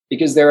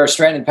because there are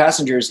stranded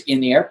passengers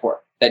in the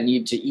airport that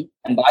need to eat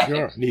and buy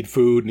things. Need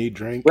food, need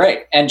drink.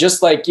 Right. And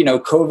just like,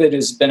 COVID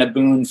has been a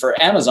boon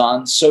for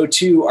Amazon, so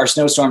too are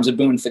snowstorms a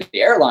boon for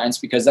the airlines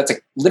because that's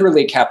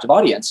literally a captive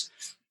audience.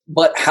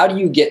 But how do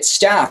you get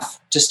staff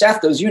to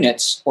staff those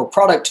units or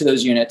product to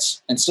those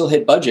units and still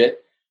hit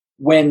budget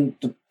when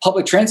the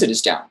public transit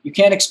is down? You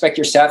can't expect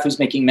your staff who's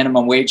making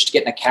minimum wage to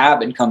get in a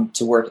cab and come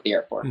to work at the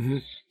airport. Mm-hmm.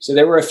 So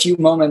there were a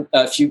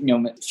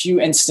few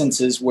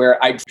instances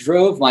where I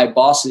drove my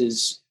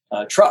boss's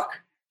truck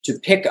to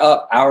pick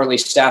up hourly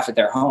staff at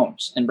their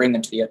homes and bring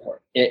them to the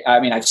airport.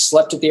 I've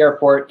slept at the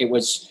airport. It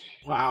was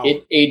Wow.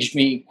 It aged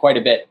me quite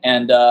a bit.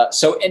 And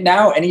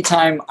now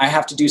anytime I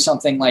have to do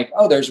something like,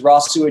 oh, there's raw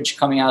sewage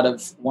coming out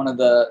of one of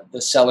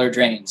the cellar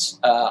drains,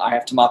 I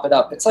have to mop it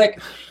up. It's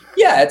like,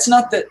 yeah, it's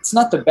not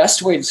the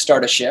best way to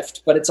start a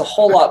shift, but it's a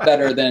whole lot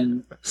better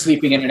than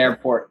sleeping in an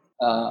airport.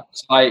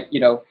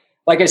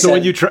 Like I said,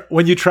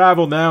 when you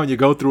travel now and you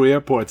go through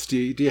airports, do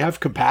you have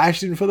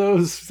compassion for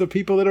the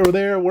people that are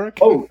there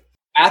working? Oh,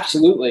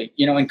 absolutely.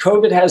 And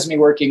COVID has me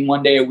working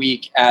 1 day a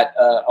week at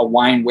a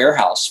wine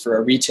warehouse for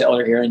a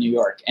retailer here in New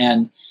York,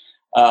 and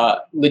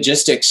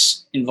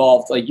logistics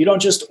involved. Like, you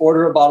don't just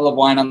order a bottle of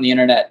wine on the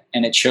internet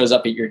and it shows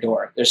up at your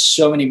door. There's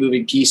so many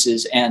moving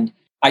pieces, and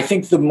I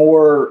think the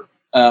more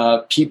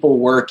people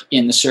work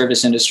in the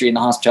service industry and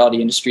the hospitality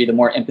industry, the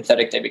more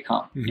empathetic they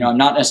become. Mm-hmm. I'm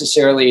not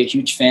necessarily a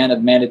huge fan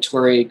of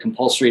mandatory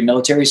compulsory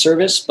military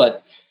service,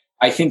 but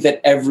I think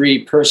that every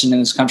person in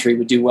this country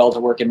would do well to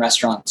work in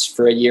restaurants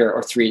for a year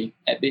or 3.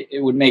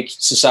 It would make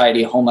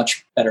society a whole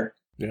much better.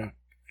 Yeah,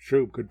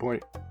 true. Good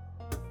point.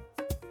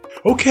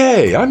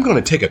 Okay, I'm going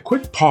to take a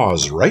quick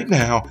pause right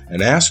now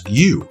and ask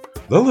you,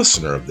 the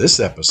listener of this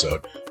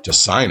episode, to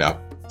sign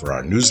up for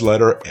our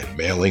newsletter and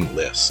mailing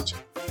list.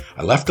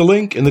 I left a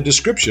link in the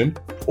description,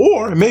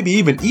 or maybe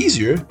even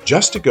easier,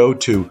 just to go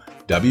to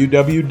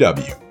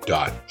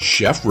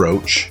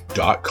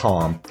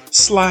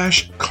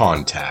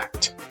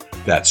www.chefroach.com/contact.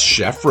 That's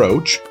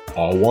chefroach,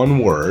 all one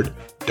word,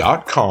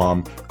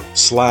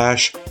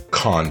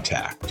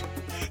 .com/contact.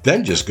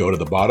 Then just go to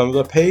the bottom of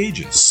the page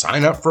and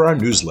sign up for our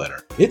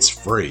newsletter. It's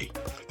free.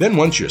 Then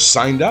once you're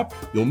signed up,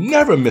 you'll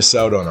never miss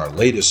out on our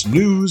latest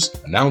news,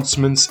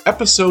 announcements,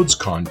 episodes,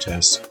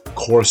 contests,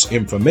 course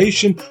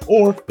information,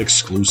 or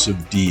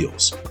exclusive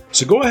deals.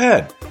 So go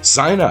ahead,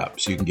 sign up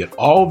so you can get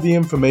all of the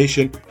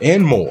information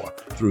and more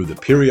through the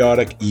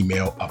periodic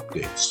email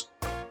updates.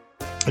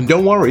 And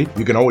don't worry,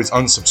 you can always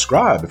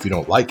unsubscribe if you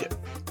don't like it.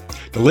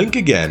 The link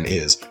again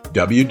is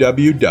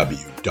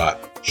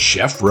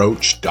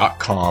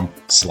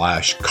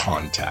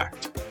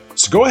www.chefroach.com/contact.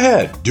 So go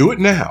ahead, do it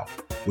now.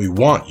 We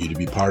want you to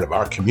be part of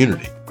our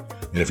community.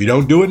 And if you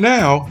don't do it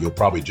now, you'll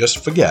probably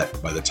just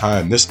forget by the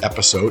time this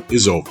episode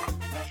is over.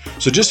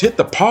 So just hit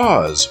the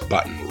pause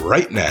button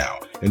right now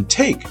and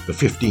take the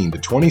 15 to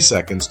 20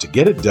 seconds to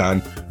get it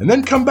done, and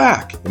then come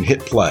back and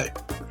hit play.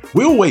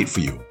 We'll wait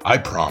for you, I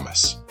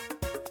promise.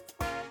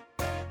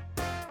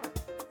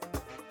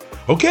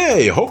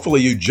 Okay, hopefully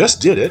you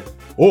just did it,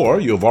 or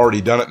you've already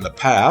done it in the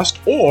past,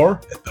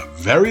 or at the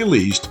very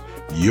least,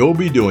 you'll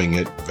be doing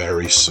it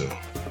very soon.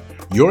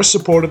 Your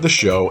support of the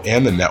show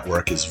and the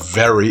network is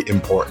very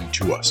important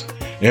to us,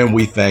 and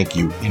we thank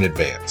you in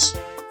advance.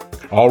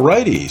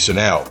 Alrighty, so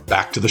now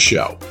back to the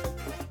show.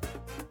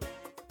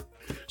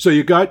 So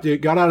you got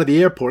out of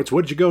the airports.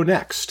 Where'd you go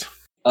next?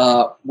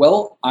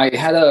 Well, I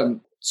had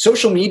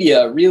social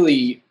media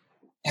really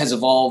has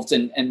evolved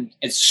and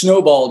it's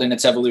snowballed in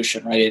its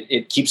evolution, right?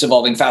 It keeps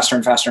evolving faster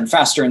and faster and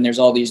faster, and there's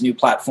all these new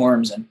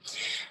platforms. And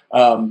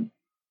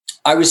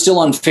I was still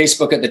on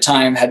Facebook at the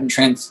time, hadn't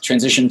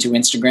transitioned to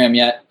Instagram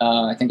yet.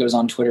 I think I was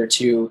on Twitter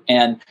too.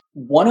 And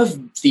one of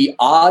the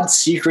odd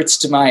secrets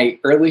to my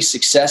early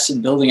success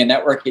in building a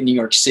network in New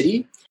York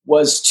City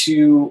was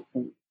to,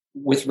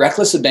 with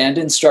reckless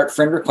abandon, start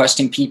friend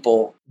requesting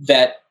people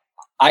that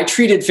I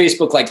treated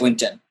Facebook like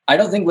LinkedIn. I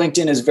don't think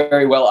LinkedIn is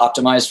very well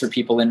optimized for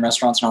people in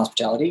restaurants and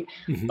hospitality,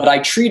 but I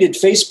treated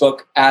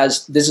Facebook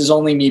as, this is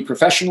only me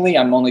professionally.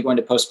 I'm only going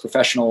to post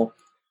professional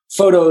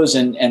photos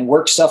and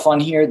work stuff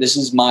on here. This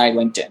is my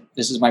LinkedIn.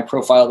 This is my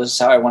profile. This is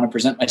how I want to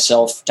present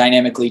myself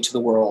dynamically to the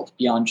world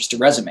beyond just a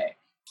resume.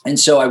 And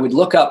so I would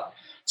look up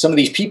some of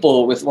these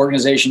people with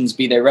organizations,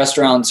 be they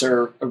restaurants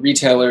or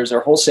retailers or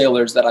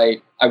wholesalers that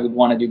I would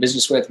want to do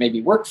business with,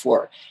 maybe work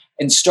for,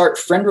 and start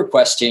friend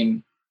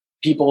requesting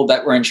people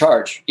that were in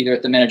charge, either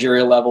at the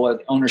managerial level or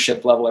the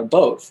ownership level or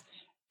both.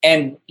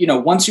 And,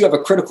 once you have a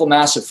critical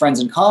mass of friends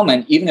in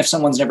common, even if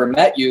someone's never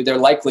met you, they're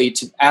likely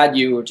to add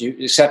you or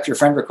to accept your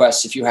friend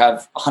request if you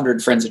have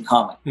 100 friends in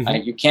common.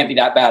 You can't be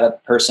that bad a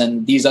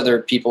person. These other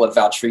people have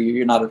vouched for you.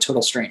 You're not a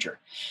total stranger.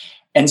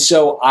 And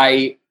so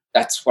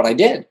that's what I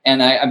did.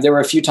 And there were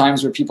a few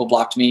times where people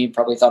blocked me,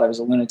 probably thought I was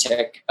a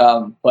lunatic.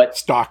 But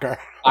stalker.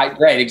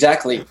 Right,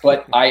 exactly.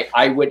 But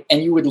I would,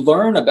 and you would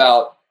learn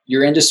about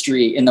your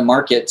industry in the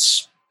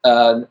markets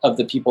of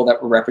the people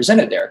that were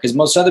represented there, because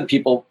most other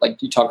people,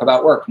 like, you talk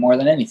about work more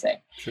than anything.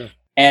 Sure.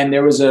 And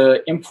there was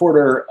a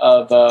importer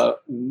of a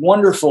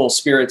wonderful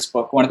spirits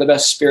book, one of the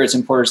best spirits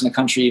importers in the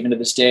country, even to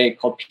this day,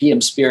 called PM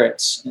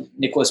Spirits,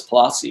 Nicholas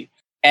Palazzi.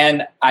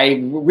 And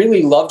I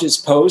really loved his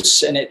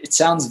posts, and it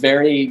sounds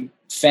very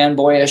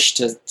fanboyish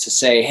to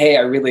say, hey,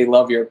 I really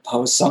love your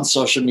posts on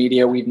social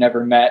media. We've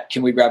never met.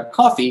 Can we grab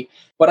coffee?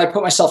 But I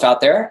put myself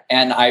out there,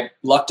 and I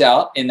lucked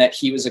out in that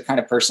he was a kind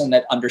of person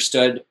that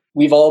understood.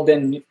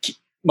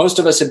 Most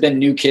of us have been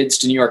new kids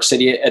to New York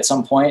City at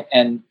some point,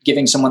 and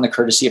giving someone the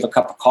courtesy of a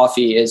cup of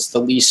coffee is the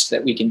least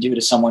that we can do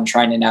to someone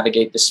trying to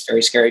navigate this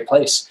very scary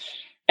place.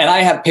 And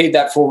I have paid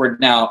that forward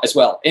now as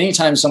well.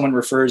 Anytime someone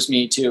refers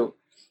me to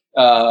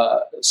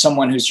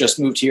someone who's just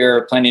moved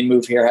here, planning to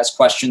move here, has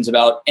questions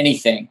about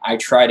anything, I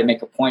try to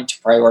make a point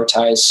to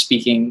prioritize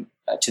speaking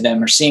to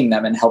them or seeing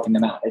them and helping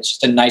them out. It's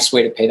just a nice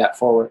way to pay that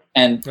forward.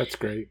 And that's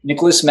great.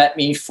 Nicholas met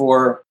me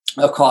for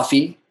a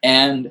coffee,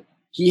 and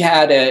he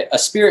had a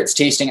spirits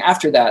tasting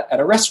after that at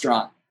a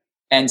restaurant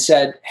and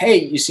said, "Hey,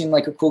 you seem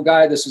like a cool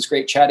guy. This was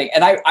great chatting."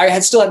 And I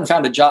had still hadn't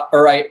found a job,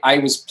 or I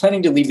was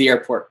planning to leave the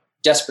airport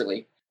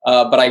desperately,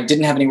 but I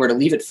didn't have anywhere to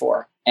leave it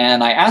for.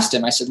 And I asked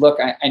him, I said, "Look,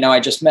 I know I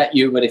just met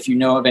you, but if you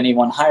know of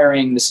anyone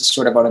hiring, this is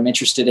sort of what I'm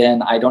interested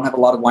in. I don't have a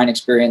lot of wine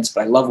experience,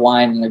 but I love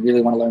wine and I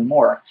really want to learn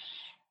more."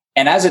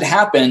 And as it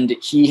happened,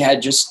 he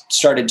had just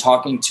started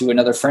talking to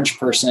another French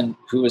person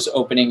who was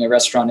opening a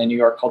restaurant in New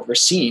York called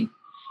Racine,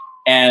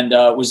 and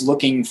was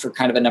looking for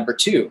kind of a number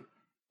two.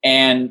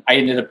 And I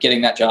ended up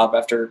getting that job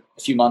after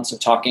a few months of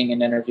talking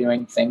and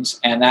interviewing things.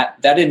 And that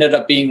ended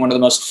up being one of the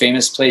most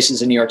famous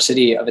places in New York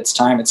City of its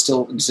time. It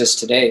still exists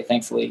today,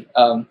 thankfully,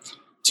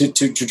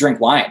 to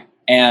drink wine.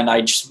 And I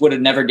just would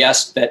have never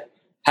guessed that.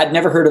 Had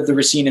never heard of the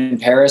Racine in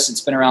Paris.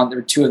 It's been around. There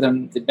were two of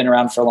them. They've been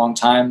around for a long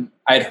time.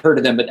 I had heard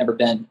of them, but never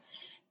been.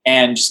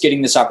 And just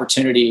getting this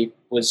opportunity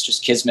was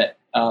just kismet.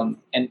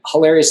 And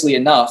hilariously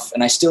enough,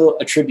 and I still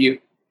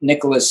attribute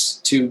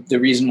Nicholas to the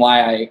reason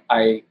why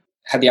I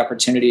had the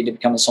opportunity to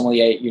become a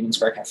sommelier at Union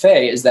Square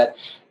Cafe, is that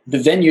the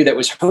venue that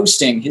was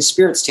hosting his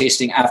spirits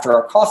tasting after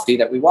our coffee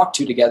that we walked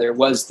to together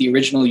was the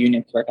original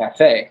Union Square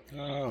Cafe.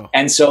 Oh.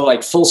 And so,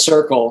 like, full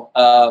circle,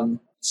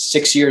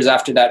 6 years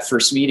after that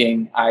first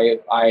meeting,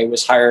 I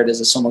was hired as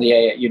a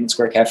sommelier at Union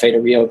Square Cafe to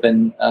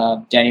reopen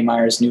Danny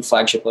Meyer's new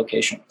flagship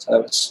location. So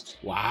that was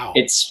wow.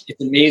 It's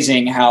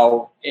amazing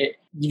how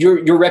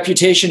your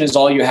reputation is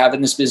all you have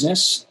in this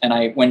business.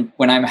 And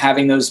when I'm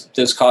having those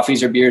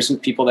coffees or beers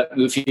with people that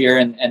move here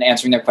and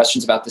answering their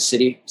questions about the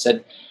city,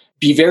 said,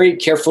 be very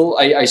careful.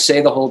 I say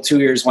the whole 2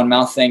 ears, one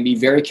mouth thing. Be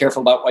very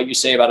careful about what you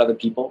say about other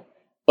people,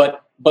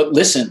 but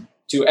listen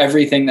to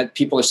everything that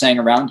people are saying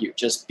around you.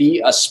 Just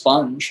be a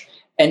sponge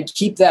and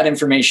keep that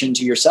information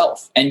to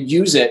yourself and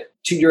use it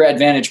to your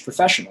advantage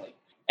professionally.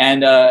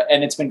 And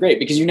it's been great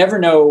because you never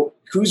know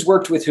who's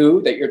worked with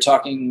who that you're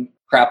talking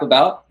crap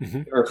about,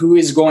 mm-hmm. or who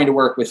is going to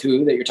work with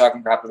who that you're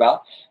talking crap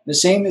about. The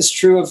same is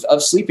true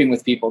of sleeping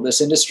with people.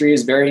 This industry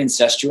is very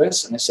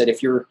incestuous. And I said,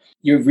 if you're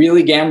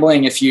really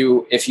gambling, if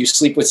you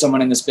sleep with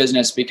someone in this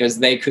business, because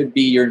they could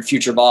be your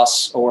future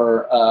boss,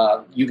 or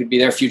you could be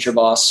their future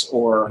boss,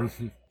 or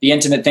mm-hmm. the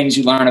intimate things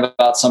you learn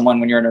about someone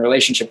when you're in a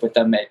relationship with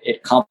them,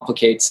 it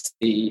complicates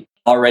the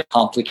already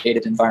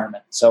complicated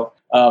environment. So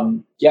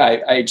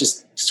I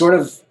just sort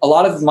of, a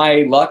lot of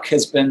my luck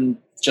has been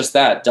just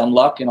that, dumb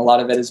luck. And a lot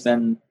of it has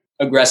been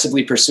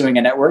aggressively pursuing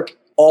a network,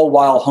 all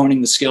while honing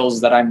the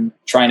skills that I'm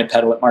trying to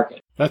peddle at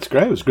market. That's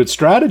great. It was a good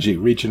strategy,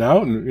 reaching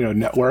out and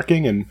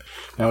networking, and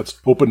now it's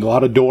opened a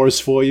lot of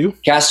doors for you.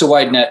 Cast a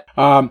wide net.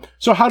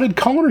 So how did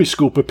culinary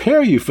school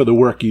prepare you for the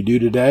work you do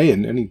today,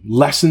 and any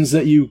lessons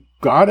that you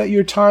got at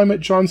your time at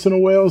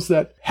Johnson & Wales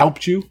that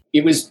helped you?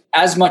 It was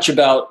as much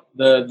about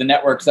the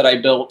network that I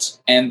built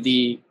and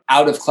the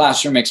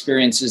out-of-classroom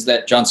experiences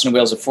that Johnson &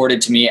 Wales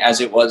afforded to me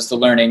as it was the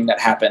learning that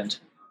happened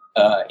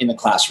in the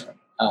classroom.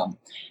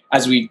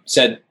 As we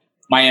said,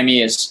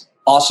 Miami is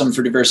awesome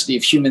for diversity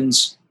of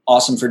humans,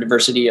 awesome for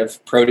diversity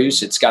of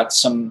produce. It's got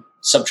some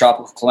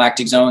subtropical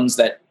climactic zones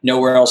that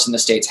nowhere else in the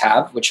States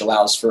have, which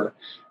allows for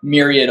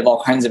myriad of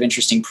all kinds of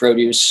interesting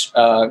produce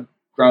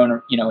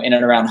grown, in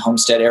and around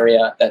Homestead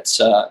area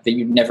that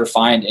you'd never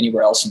find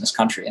anywhere else in this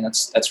country, and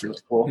that's really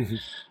cool.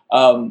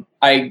 Mm-hmm.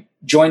 I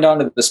joined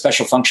onto the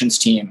special functions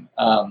team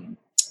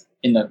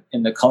in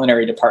the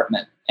culinary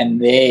department, and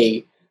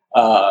they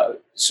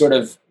sort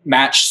of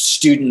matched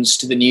students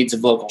to the needs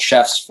of local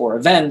chefs for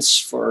events,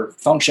 for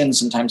functions,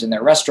 sometimes in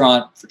their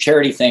restaurant, for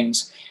charity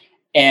things,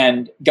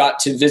 and got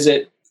to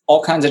visit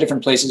all kinds of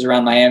different places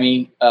around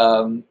Miami,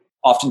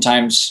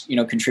 oftentimes,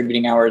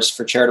 contributing hours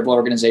for charitable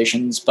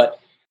organizations,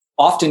 but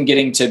often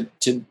getting to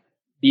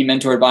be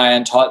mentored by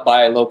and taught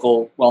by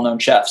local well-known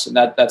chefs. And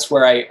that's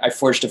where I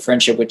forged a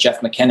friendship with Jeff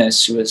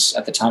McInnes, who was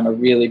at the time a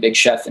really big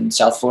chef in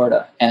South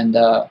Florida. And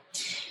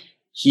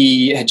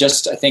he had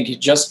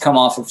just come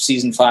off of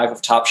season 5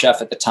 of Top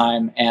Chef at the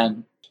time,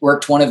 and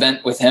worked one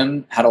event with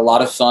him, had a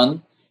lot of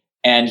fun.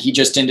 And he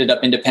just ended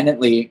up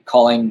independently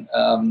calling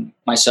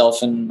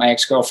myself and my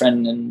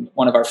ex-girlfriend and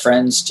one of our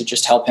friends to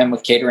just help him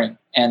with catering.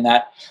 And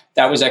that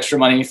was extra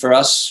money for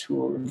us who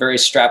were very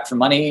strapped for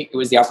money. It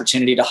was the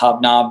opportunity to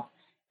hobnob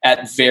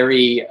at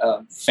very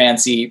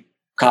fancy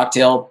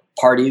cocktail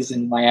parties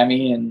in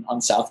Miami and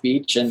on South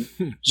Beach, and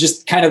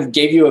just kind of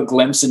gave you a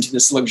glimpse into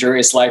this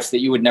luxurious life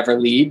that you would never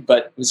lead,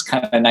 but it was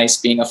kind of nice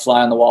being a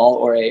fly on the wall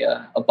or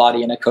a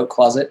body in a coat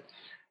closet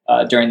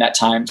during that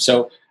time.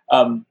 So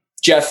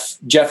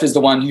Jeff is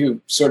the one who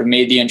sort of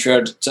made the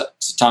intro to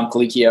Tom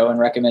Colicchio and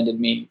recommended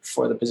me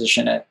for the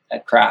position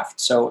at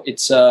Kraft. So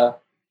it's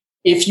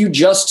if you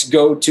just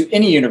go to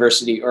any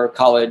university or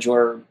college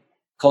or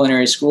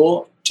culinary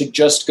school to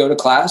just go to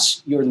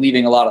class, you're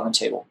leaving a lot on the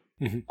table.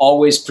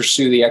 always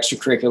pursue the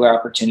extracurricular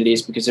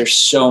opportunities because there's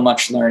so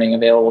much learning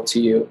available to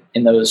you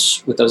in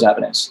those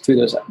avenues, through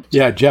those avenues.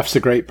 Yeah, Jeff's a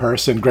great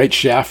person, great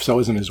chef. So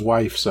isn't his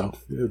wife. So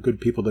they're good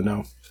people to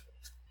know.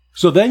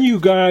 So then you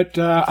got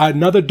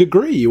another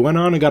degree. You went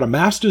on and got a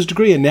master's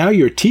degree, and now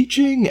you're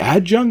teaching,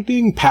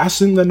 adjuncting,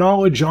 passing the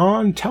knowledge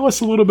on. Tell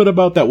us a little bit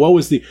about that. What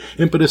was the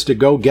impetus to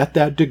go get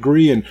that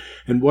degree,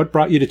 and what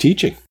brought you to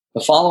teaching?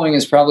 The following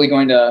is probably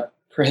going to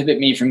prohibit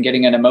me from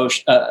getting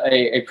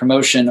a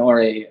promotion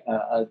or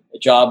a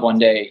job one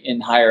day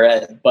in higher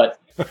ed. But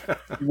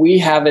we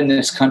have in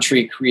this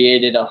country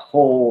created a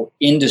whole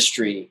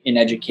industry in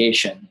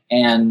education.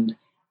 And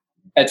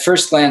at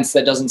first glance,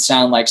 that doesn't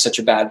sound like such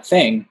a bad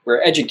thing.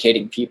 We're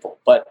educating people,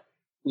 but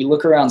we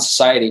look around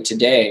society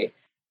today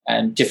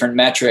and different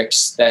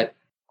metrics that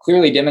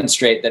clearly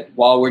demonstrate that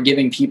while we're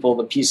giving people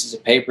the pieces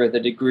of paper,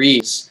 the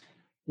degrees,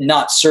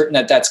 not certain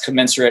that that's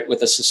commensurate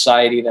with a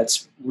society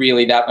that's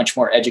really that much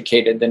more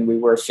educated than we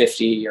were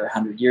 50 or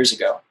 100 years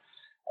ago.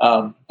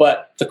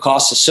 But the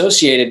costs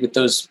associated with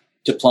those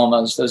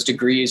diplomas, those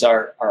degrees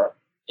are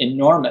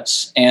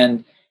enormous.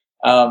 And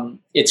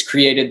it's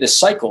created this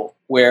cycle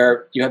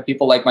where you have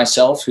people like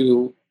myself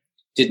who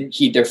didn't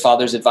heed their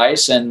father's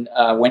advice and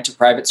went to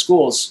private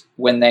schools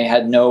when they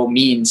had no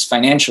means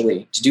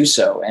financially to do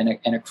so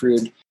and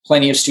accrued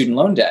plenty of student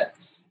loan debt.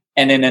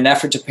 And in an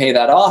effort to pay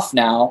that off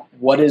now,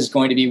 what is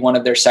going to be one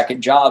of their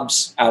second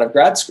jobs out of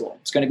grad school?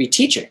 It's going to be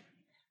teaching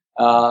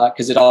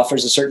because it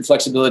offers a certain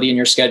flexibility in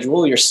your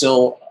schedule. You're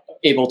still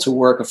able to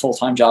work a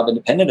full-time job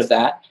independent of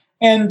that.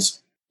 And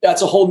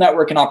that's a whole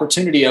network and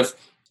opportunity of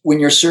when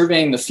you're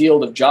surveying the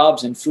field of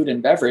jobs in food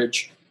and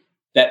beverage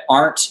that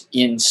aren't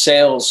in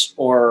sales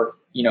or,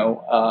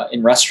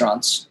 in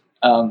restaurants,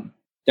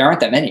 there aren't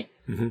that many.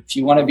 Mm-hmm. If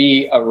you want to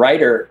be a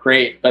writer,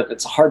 great, but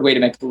it's a hard way to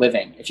make a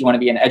living. If you want to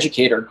be an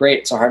educator, great,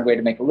 it's a hard way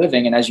to make a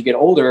living. And as you get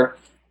older,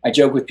 I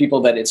joke with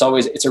people that it's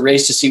a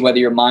race to see whether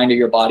your mind or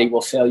your body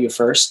will fail you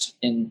first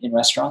in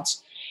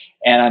restaurants.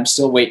 And I'm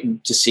still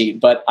waiting to see.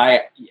 But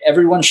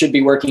everyone should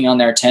be working on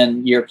their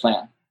 10-year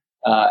plan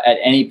at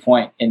any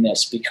point in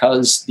this,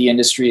 because the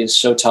industry is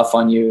so tough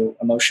on you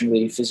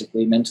emotionally,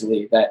 physically,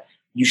 mentally, that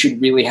you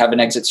should really have an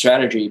exit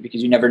strategy,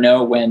 because you never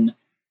know when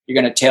you're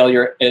going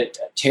to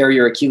tear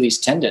your Achilles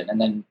tendon.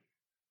 And then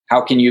how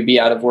can you be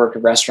out of work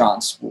at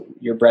restaurants,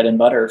 your bread and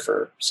butter,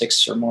 for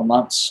 6 or more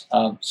months?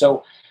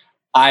 So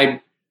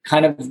I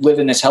kind of live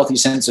in this healthy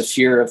sense of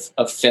fear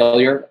of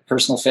failure,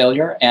 personal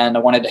failure. And I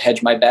wanted to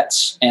hedge my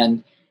bets.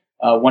 And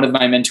one of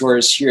my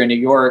mentors here in New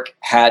York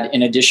had,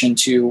 in addition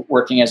to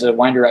working as a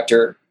wine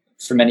director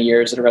for many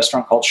years at a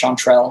restaurant called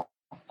Chanterelle,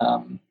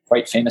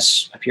 quite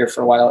famous up here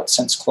for a while, it's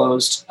since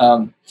closed.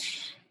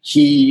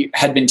 He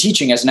had been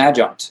teaching as an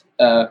adjunct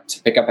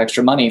to pick up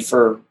extra money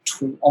for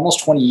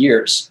almost 20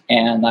 years.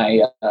 And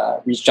I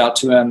reached out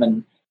to him,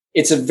 and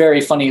it's a very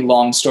funny,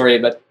 long story,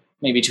 but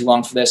maybe too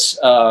long for this.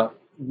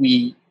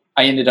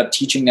 I ended up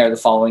teaching there the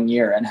following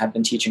year and have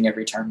been teaching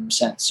every term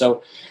since.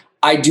 So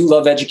I do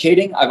love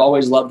educating. I've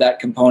always loved that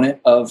component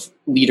of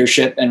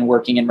leadership and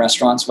working in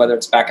restaurants, whether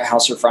it's back of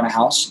house or front of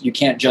house. You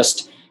can't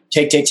just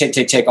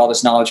take all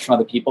this knowledge from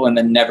other people and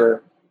then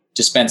never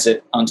dispense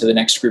it onto the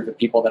next group of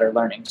people that are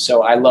learning.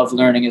 So I love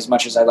learning as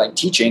much as I like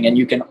teaching, and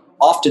you can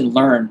often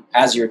learn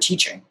as you're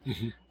teaching.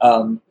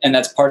 Mm-hmm. And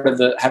that's part of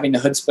having the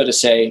chutzpah to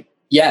say,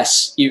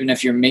 yes, even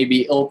if you're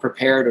maybe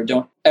ill-prepared or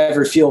don't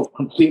ever feel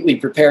completely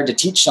prepared to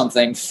teach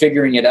something,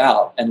 figuring it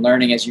out and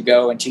learning as you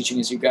go and teaching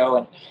as you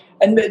go,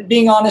 and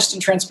being honest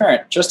and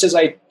transparent. Just as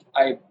I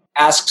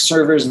ask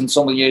servers and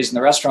sommeliers in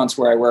the restaurants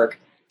where I work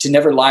to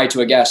never lie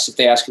to a guest if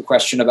they ask a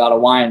question about a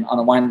wine on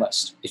a wine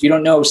list. If you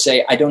don't know,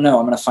 say, I don't know,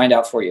 I'm going to find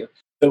out for you.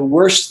 The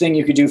worst thing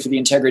you could do for the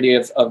integrity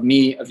of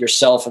me, of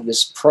yourself, of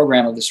this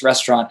program, of this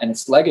restaurant and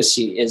its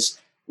legacy is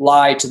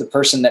lie to the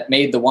person that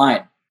made the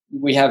wine.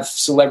 We have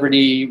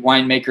celebrity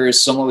winemakers,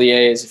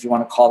 sommeliers, if you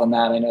want to call them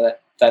that. I know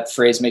that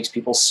phrase makes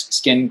people's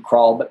skin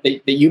crawl, but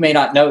that you may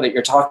not know that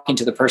you're talking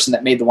to the person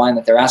that made the wine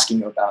that they're asking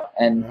you about.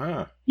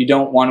 And you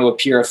don't want to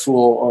appear a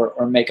fool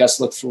or make us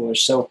look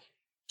foolish. So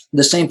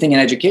the same thing in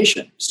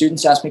education.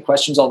 Students ask me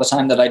questions all the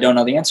time that I don't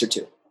know the answer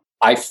to.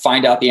 I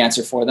find out the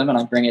answer for them and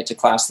I bring it to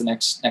class the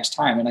next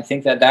time. And I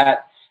think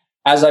that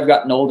as I've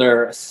gotten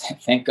older,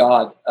 thank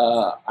God,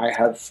 I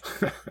have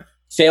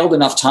failed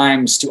enough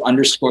times to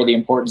underscore the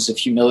importance of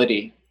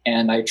humility.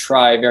 And I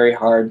try very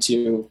hard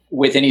to,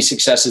 with any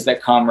successes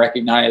that come,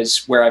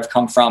 recognize where I've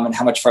come from and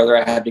how much farther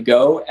I had to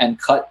go, and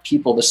cut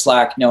people the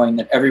slack, knowing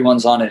that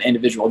everyone's on an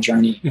individual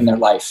journey in their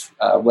life,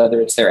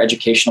 whether it's their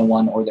educational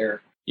one or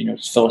their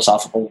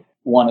philosophical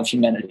one of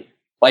humanity.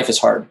 Life is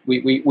hard.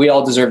 We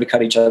all deserve to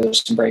cut each other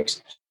some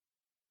breaks.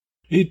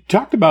 You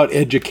talked about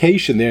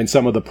education there and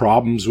some of the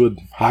problems with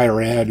higher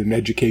ed and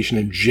education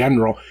in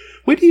general.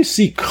 Where do you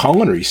see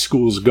culinary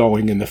schools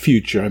going in the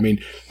future? I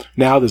mean,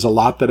 now there's a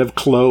lot that have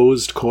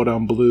closed: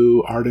 Cordon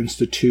Bleu, Art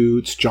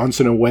Institutes,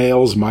 Johnson &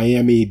 Wales,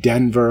 Miami,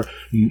 Denver,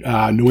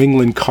 New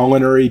England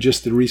Culinary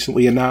just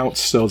recently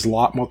announced. So there's a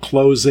lot more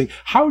closing.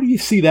 How do you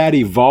see that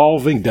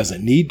evolving? Does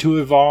it need to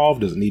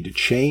evolve? Does it need to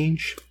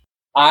change?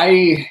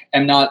 I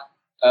am not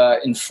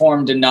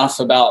informed enough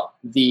about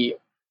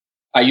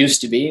I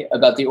used to be,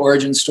 about the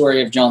origin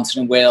story of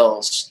Johnson &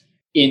 Wales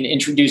in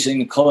introducing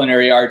the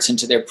culinary arts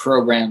into their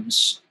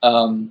programs,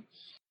 and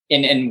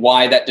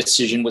why that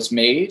decision was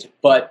made.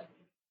 But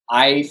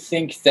I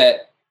think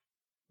that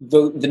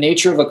the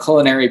nature of a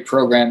culinary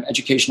program,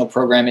 educational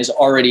program, is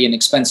already an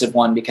expensive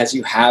one because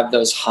you have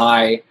those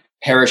high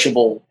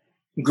perishable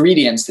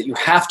ingredients that you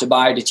have to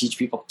buy to teach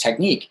people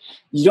technique.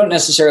 You don't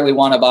necessarily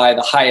want to buy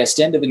the highest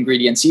end of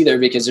ingredients either,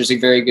 because there's a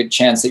very good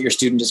chance that your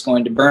student is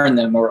going to burn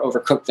them or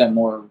overcook them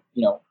or,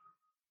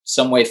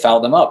 some way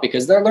foul them up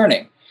because they're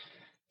learning.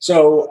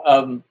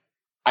 So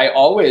I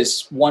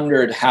always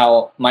wondered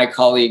how my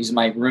colleagues,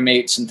 my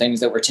roommates and things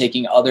that were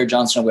taking other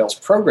Johnson & Wales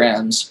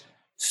programs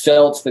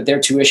felt that their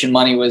tuition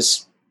money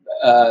was,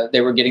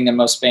 they were getting the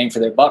most bang for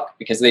their buck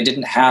because they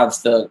didn't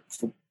have the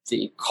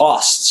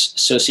costs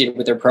associated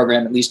with their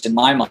program, at least in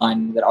my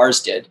mind, that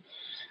ours did.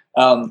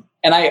 And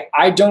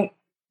I don't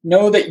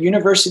know that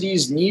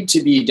universities need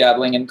to be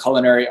dabbling in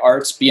culinary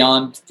arts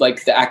beyond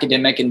like the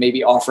academic and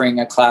maybe offering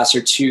a class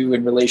or two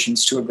in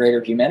relations to a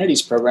greater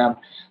humanities program.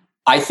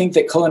 I think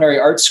that culinary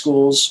arts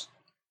schools,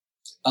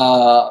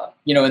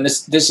 and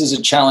this is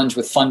a challenge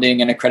with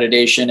funding and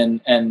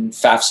accreditation and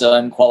FAFSA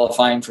and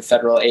qualifying for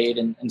federal aid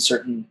and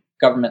certain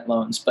government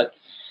loans. But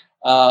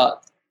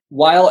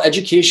while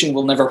education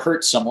will never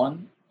hurt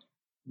someone,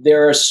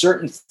 there are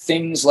certain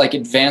things like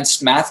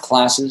advanced math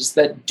classes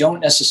that don't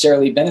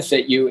necessarily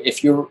benefit you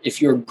if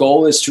your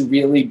goal is to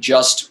really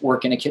just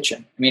work in a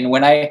kitchen. I mean,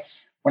 when I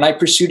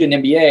pursued an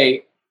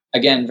MBA,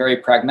 again, very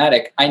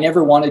pragmatic, I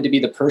never wanted to be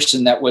the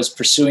person that was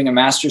pursuing a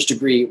master's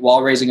degree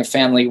while raising a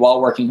family,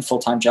 while working a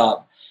full-time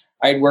job.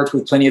 I had worked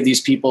with plenty of these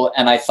people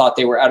and I thought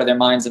they were out of their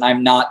minds, and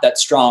I'm not that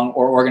strong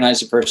or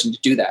organized a person to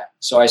do that.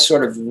 So I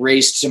sort of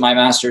raced to my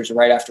master's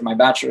right after my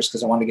bachelor's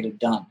because I wanted to get it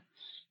done.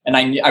 And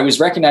I was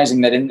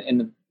recognizing that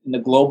in the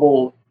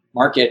global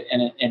market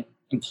and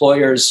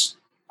employers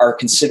are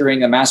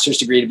considering a master's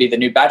degree to be the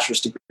new bachelor's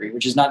degree,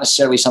 which is not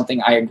necessarily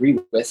something I agree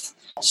with.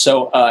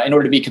 So in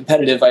order to be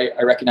competitive, I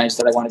recognized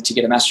that I wanted to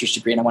get a master's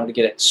degree and I wanted to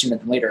get it sooner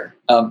than later.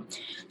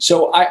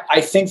 So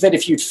I think that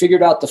if you'd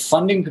figured out the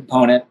funding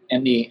component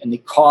and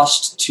the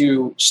cost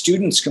to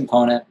students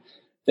component,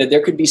 that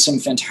there could be some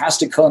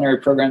fantastic culinary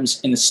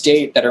programs in the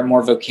state that are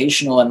more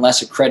vocational and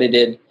less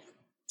accredited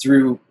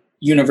through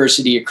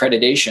university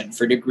accreditation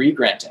for degree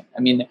granting. I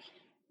mean,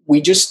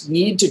 we just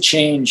need to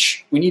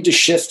change. We need to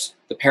shift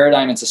the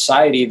paradigm in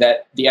society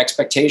that the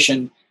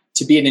expectation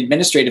to be an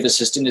administrative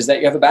assistant is that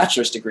you have a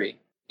bachelor's degree.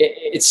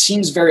 It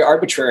seems very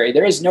arbitrary.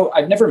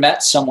 I've never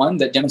met someone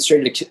that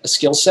demonstrated a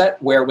skill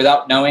set where,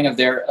 without knowing of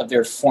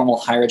their formal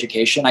higher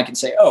education, I can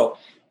say, oh,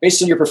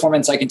 based on your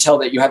performance, I can tell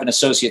that you have an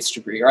associate's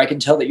degree, or I can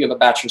tell that you have a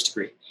bachelor's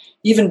degree.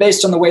 Even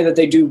based on the way that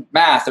they do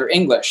math or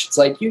English, it's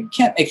like you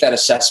can't make that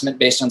assessment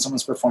based on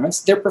someone's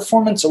performance. Their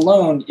performance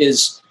alone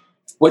is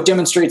what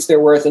demonstrates their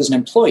worth as an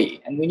employee.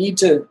 And we need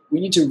to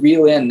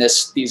reel in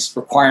these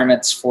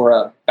requirements for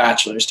a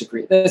bachelor's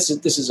degree. This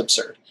is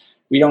absurd.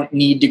 We don't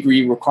need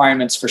degree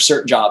requirements for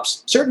certain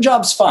jobs. Certain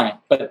jobs, fine,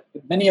 but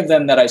many of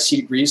them that I see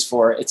degrees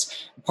for,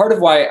 it's part of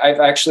why I've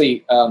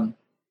actually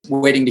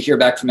waiting to hear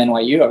back from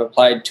NYU. I've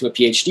applied to a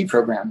PhD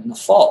program in the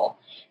fall,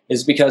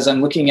 is because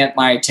I'm looking at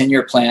my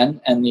 10-year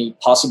plan and the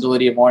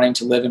possibility of wanting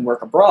to live and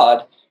work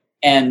abroad.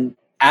 And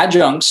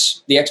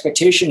adjuncts, the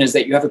expectation is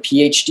that you have a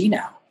PhD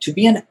now to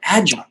be an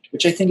adjunct,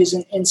 which I think is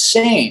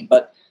insane.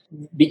 But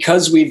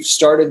because we've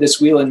started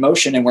this wheel in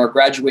motion and we're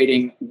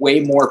graduating way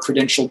more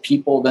credentialed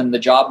people than the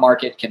job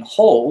market can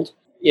hold,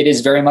 it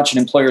is very much an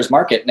employer's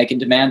market, and they can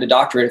demand a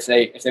doctorate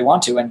if they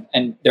want to.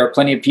 And there are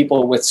plenty of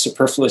people with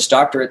superfluous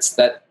doctorates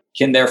that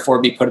can therefore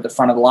be put at the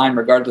front of the line,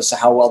 regardless of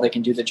how well they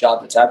can do the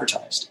job that's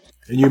advertised.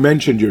 And you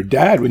mentioned your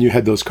dad when you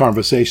had those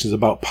conversations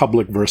about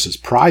public versus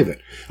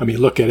private. I mean,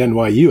 look at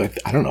NYU.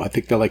 I don't know. I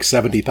think they're like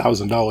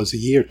 $70,000 a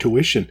year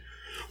tuition.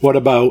 What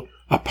about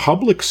a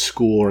public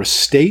school or a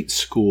state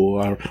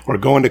school or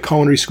going to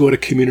culinary school at a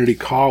community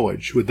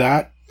college?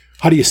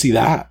 How do you see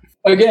that?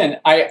 Again,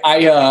 I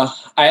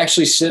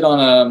actually sit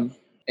on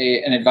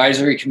an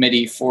advisory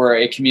committee for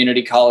a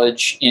community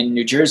college in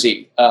New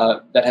Jersey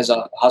that has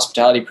a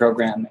hospitality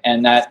program,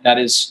 and that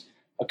is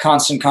a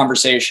constant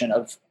conversation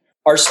of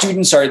our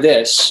students are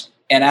this,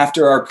 and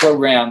after our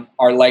program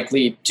are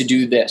likely to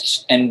do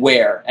this, and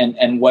where,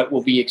 and what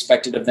will be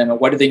expected of them, and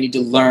what do they need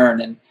to learn,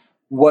 and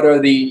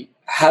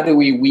how do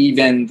we weave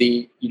in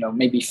the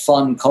maybe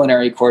fun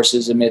culinary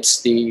courses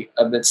amidst the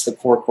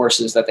core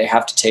courses that they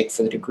have to take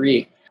for the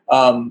degree.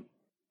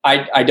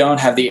 I don't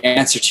have the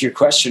answer to your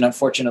question,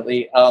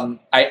 unfortunately.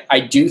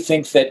 I do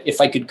think that if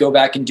I could go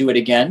back and do it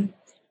again,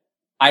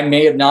 I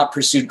may have not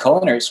pursued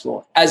culinary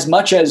school. As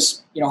much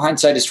as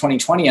hindsight is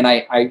 20/20,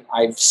 and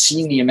I've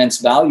seen the immense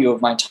value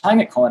of my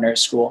time at culinary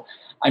school,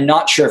 I'm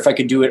not sure if I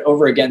could do it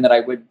over again that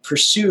I would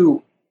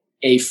pursue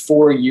a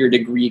 4-year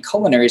degree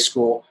culinary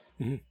school.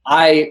 Mm-hmm.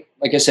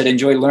 Like I said,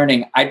 enjoy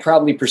learning. I'd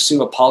probably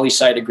pursue a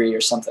poli-sci degree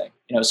or something,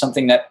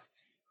 something that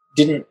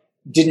didn't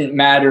didn't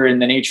matter in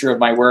the nature of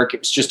my work. It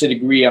was just a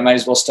degree. I might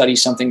as well study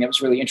something that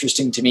was really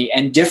interesting to me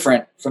and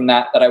different from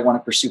that I want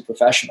to pursue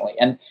professionally.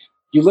 And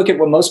you look at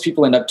what most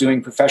people end up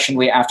doing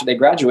professionally after they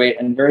graduate,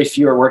 and very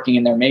few are working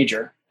in their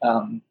major,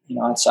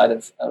 outside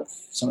of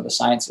some of the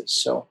sciences.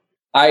 So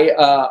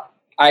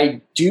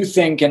I do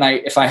think, and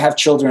if I have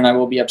children, I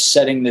will be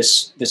upsetting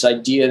this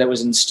idea that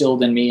was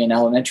instilled in me in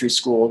elementary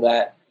school,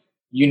 that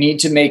you need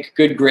to make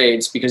good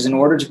grades, because in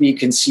order to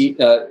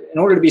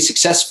be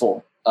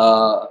successful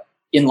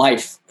in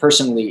life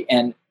personally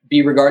and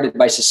be regarded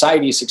by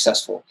society as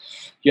successful,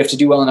 you have to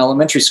do well in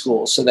elementary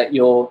school so that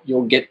you'll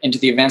get into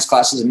the advanced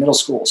classes in middle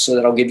school, so that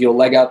it'll give you a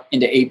leg up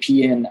into AP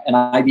and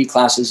IB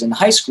classes in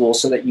high school,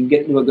 so that you can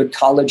get into a good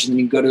college and then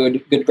you go to a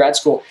good grad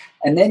school.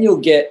 And then you'll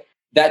get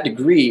that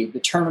degree, the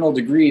terminal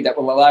degree that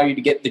will allow you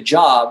to get the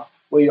job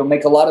where you'll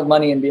make a lot of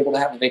money and be able to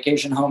have a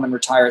vacation home and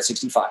retire at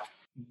 65.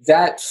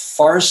 That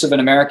farce of an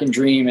American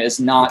dream is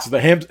not...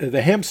 It's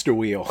the hamster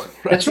wheel.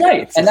 Right? That's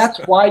right. And that's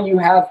why you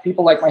have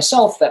people like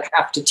myself that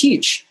have to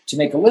teach to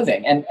make a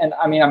living. And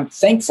I mean, I'm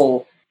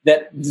thankful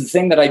that the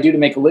thing that I do to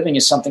make a living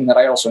is something that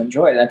I also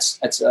enjoy.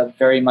 That's a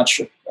very much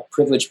a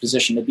privileged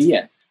position to be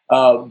in.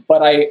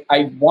 But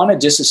I want to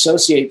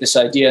disassociate this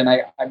idea. And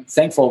I'm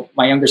thankful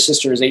my younger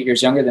sister is 8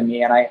 years younger than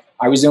me. And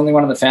I was the only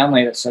one in the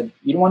family that said,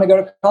 you don't want to go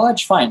to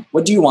college? Fine.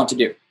 What do you want to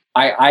do?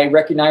 I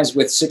recognize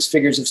with 6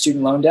 figures of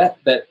student loan debt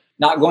that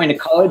not going to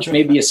college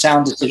may be a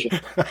sound decision.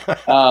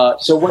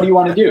 So what do you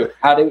want to do?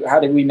 How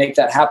do we make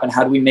that happen?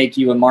 How do we make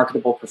you a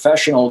marketable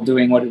professional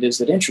doing what it is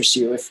that interests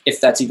you, if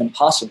that's even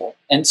possible?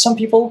 And some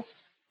people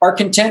are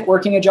content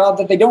working a job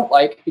that they don't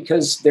like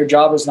because their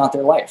job is not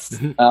their life.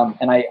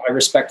 And I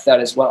respect that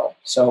as well.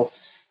 So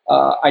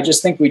I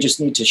just think we just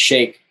need to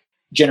shake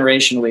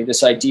generationally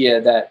this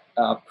idea that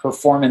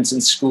performance in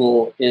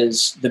school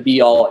is the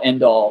be-all,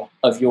 end-all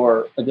of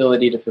your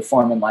ability to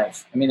perform in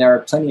life. I mean, there are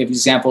plenty of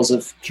examples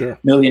of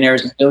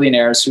millionaires and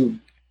billionaires who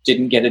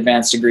didn't get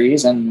advanced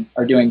degrees and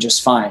are doing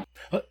just fine.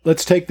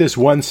 Let's take this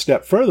one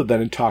step further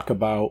then and talk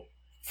about,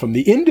 from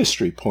the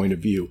industry point of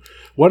view,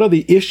 what are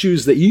the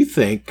issues that you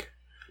think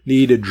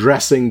need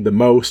addressing the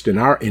most in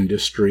our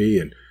industry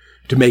and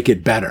to make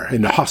it better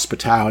in the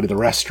hospitality, the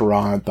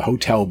restaurant, the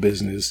hotel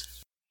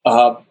business?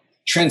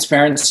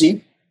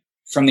 Transparency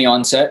from the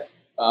onset.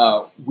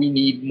 We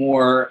need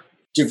more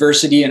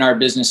diversity in our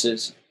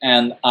businesses.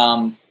 And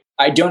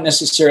I don't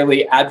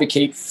necessarily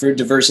advocate for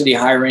diversity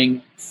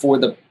hiring for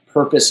the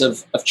purpose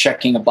of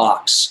checking a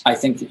box. I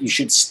think that you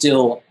should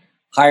still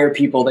hire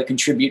people that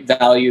contribute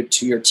value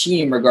to your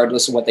team,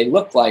 regardless of what they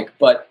look like.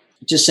 But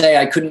to say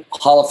I couldn't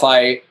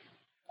hire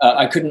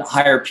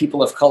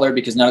people of color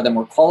because none of them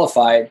were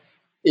qualified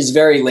is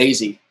very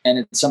lazy. And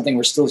it's something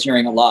we're still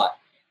hearing a lot.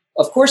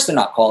 Of course, they're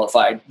not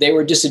qualified. They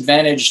were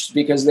disadvantaged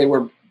because they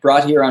were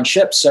brought here on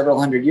ships several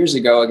hundred years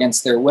ago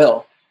against their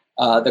will.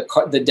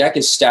 The deck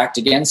is stacked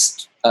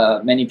against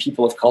many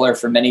people of color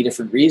for many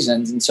different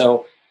reasons. And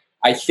so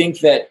I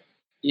think that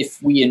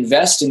if we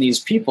invest in these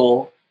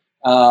people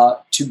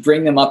to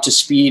bring them up to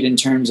speed in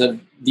terms of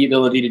the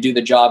ability to do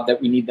the job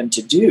that we need them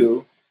to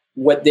do,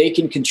 what they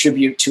can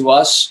contribute to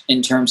us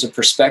in terms of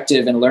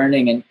perspective and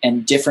learning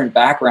and different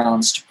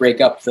backgrounds to break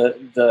up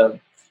the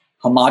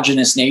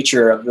homogenous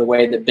nature of the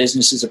way that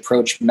businesses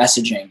approach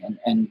messaging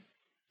and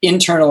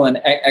internal and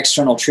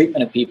external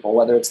treatment of people,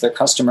 whether it's their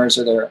customers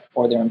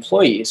or their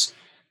employees.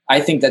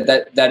 I think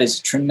that is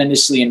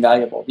tremendously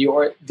invaluable.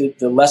 The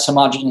less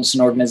homogenous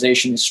an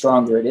organization, the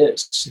stronger it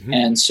is. Mm-hmm.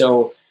 And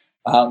so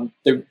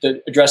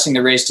addressing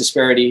the race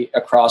disparity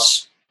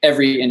across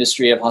every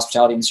industry of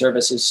hospitality and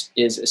services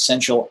is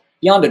essential.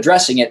 Beyond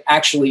addressing it,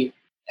 actually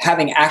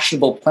having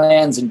actionable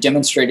plans and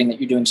demonstrating that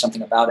you're doing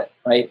something about it,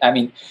 right? I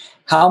mean,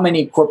 how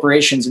many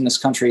corporations in this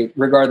country,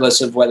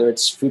 regardless of whether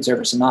it's food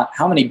service or not,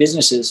 how many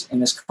businesses in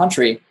this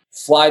country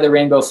fly the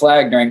rainbow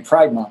flag during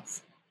Pride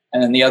Month,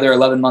 and then the other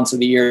 11 months of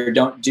the year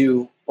don't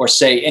do or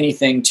say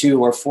anything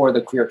to or for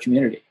the queer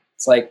community?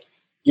 It's like,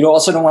 you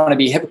also don't want to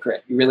be a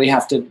hypocrite. You really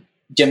have to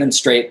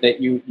demonstrate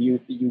that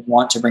you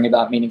want to bring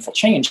about meaningful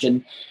change.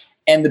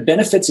 And the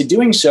benefits of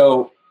doing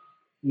so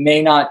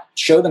may not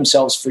show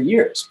themselves for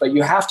years, but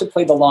you have to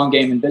play the long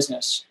game in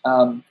business.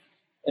 And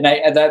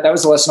that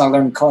was a lesson I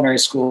learned in culinary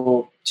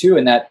school too,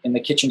 in the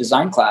kitchen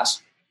design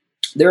class.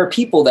 There are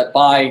people that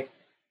buy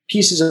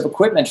pieces of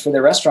equipment for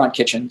their restaurant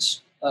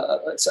kitchens,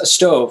 a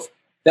stove,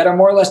 that are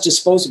more or less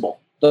disposable.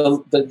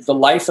 The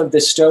life of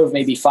this stove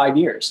may be 5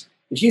 years.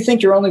 If you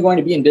think you're only going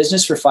to be in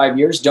business for 5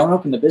 years, don't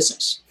open the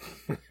business.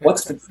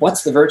 What's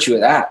the virtue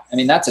of that? I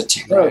mean, that's a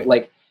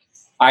terrible,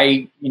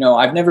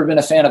 I've never been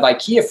a fan of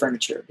IKEA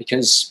furniture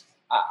because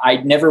I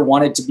never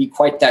wanted to be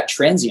quite that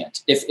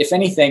transient. If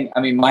anything,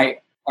 I mean,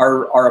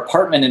 our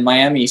apartment in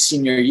Miami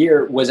senior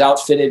year was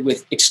outfitted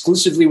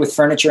exclusively with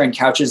furniture and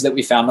couches that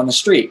we found on the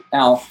street.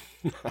 Now,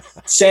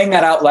 saying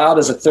that out loud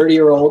as a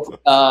 30-year-old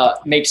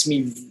makes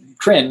me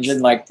cringe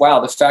and like, wow,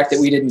 the fact that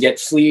we didn't get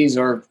fleas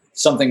or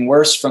something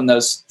worse from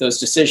those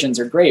decisions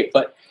are great.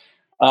 But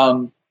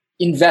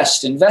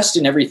invest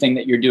in everything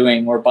that you're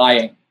doing or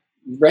buying.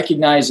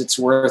 Recognize its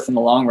worth in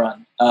the long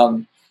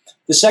run.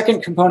 The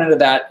second component of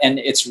that, and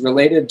it's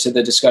related to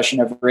the discussion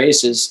of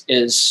race, is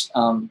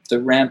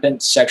the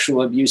rampant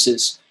sexual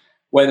abuses,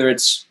 whether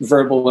it's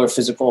verbal or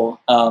physical,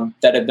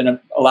 that have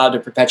been allowed to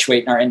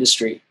perpetuate in our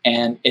industry.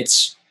 And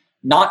it's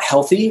not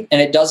healthy,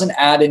 and it doesn't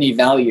add any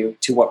value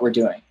to what we're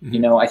doing.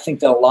 Mm-hmm. I think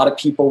that a lot of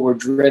people were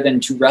driven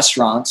to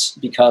restaurants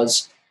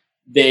because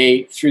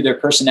they, through their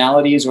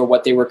personalities or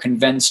what they were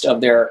convinced of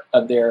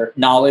their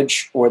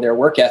knowledge or their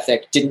work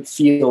ethic, didn't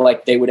feel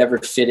like they would ever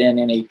fit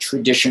in a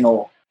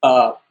traditional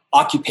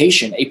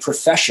occupation, a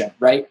profession,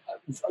 right?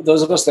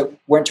 Those of us that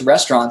went to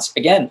restaurants,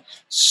 again,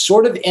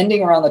 sort of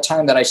ending around the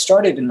time that I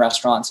started in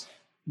restaurants,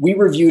 we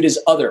were viewed as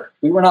other.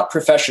 We were not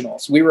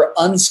professionals. We were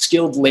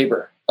unskilled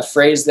labor, a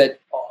phrase that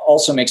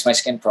also makes my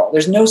skin crawl.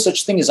 There's no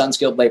such thing as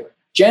unskilled labor.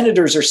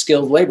 Janitors are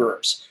skilled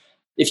laborers.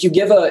 If you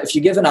give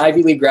an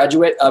Ivy League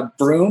graduate a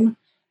broom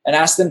and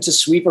ask them to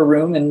sweep a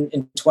room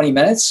in 20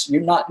 minutes,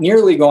 you're not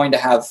nearly going to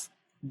have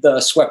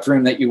the swept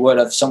room that you would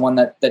of someone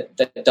that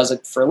does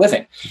it for a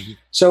living. Mm-hmm.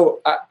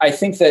 So I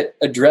think that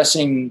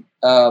addressing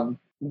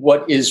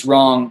what is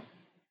wrong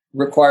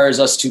requires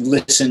us to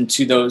listen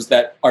to those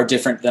that are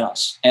different than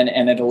us. And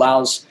it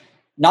allows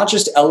not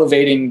just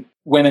elevating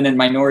women and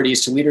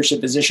minorities to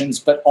leadership positions,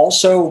 but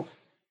also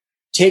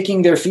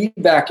taking their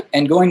feedback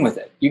and going with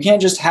it. You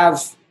can't just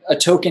have a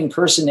token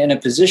person in a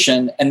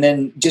position and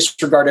then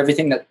disregard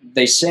everything that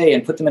they say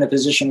and put them in a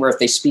position where if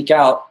they speak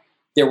out,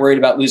 they're worried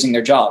about losing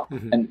their job,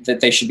 mm-hmm. and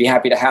that they should be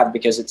happy to have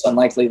because it's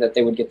unlikely that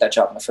they would get that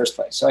job in the first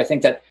place. So I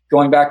think that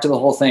going back to the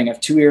whole thing of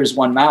 2 ears,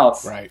 1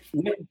 mouth, right.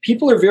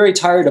 People are very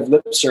tired of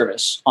lip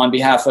service on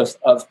behalf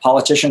of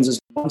politicians. As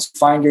once you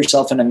find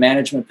yourself in a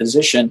management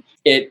position,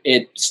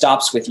 it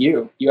stops with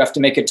you. You have to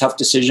make a tough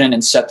decision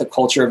and set the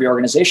culture of your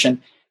organization.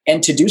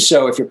 And to do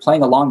so, if you're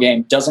playing a long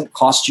game, doesn't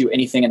cost you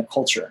anything in a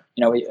culture.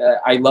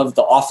 I love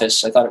The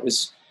Office. I thought it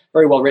was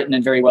very well written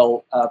and very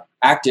well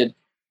acted.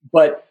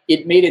 But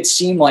it made it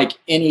seem like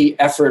any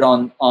effort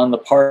on the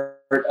part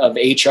of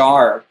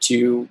HR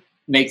to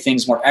make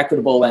things more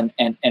equitable and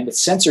with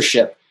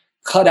censorship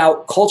cut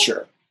out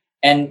culture.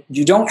 And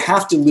you don't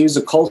have to lose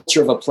the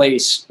culture of a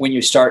place when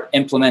you start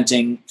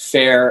implementing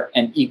fair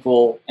and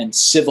equal and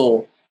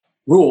civil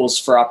rules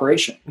for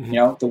operation.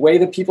 Mm-hmm. The way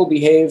that people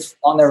behave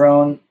on their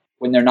own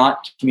when they're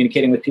not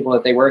communicating with people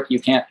that they work, you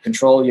can't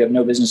control, you have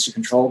no business to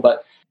control.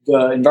 But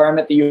the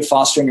environment that you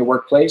foster in your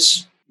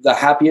workplace, the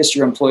happiest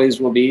your employees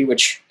will be,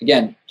 which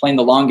again, playing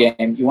the long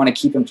game, you want to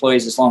keep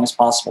employees as long as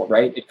possible,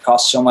 right? It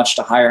costs so much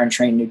to hire and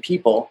train new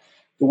people.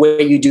 The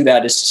way you do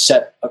that is to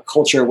set a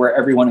culture where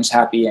everyone is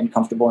happy and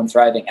comfortable and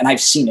thriving. And I've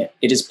seen it.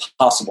 It is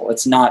possible.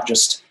 It's not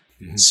just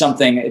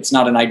something, it's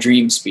not an I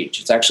dream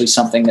speech. It's actually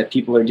something that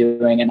people are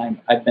doing.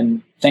 And I've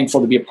been thankful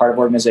to be a part of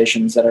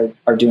organizations that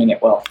are doing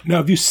it well. Now,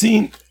 have you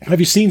seen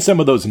some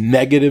of those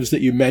negatives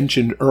that you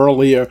mentioned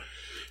earlier?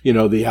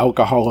 The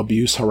alcohol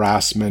abuse,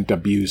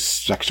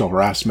 sexual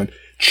harassment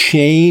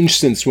change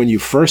since when you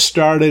first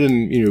started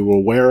and you were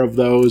aware of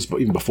those, but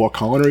even before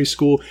culinary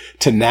school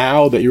to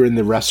now that you're in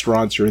the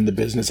restaurants, you're in the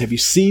business. Have you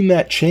seen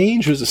that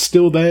change? Is it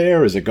still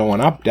there? Is it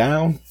going up,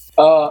 down?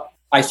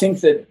 I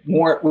think that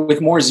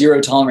with more zero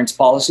tolerance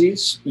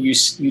policies, you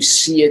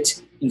see it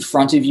in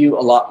front of you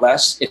a lot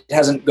less. It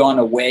hasn't gone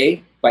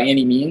away by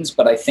any means,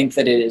 but I think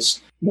that it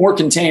is more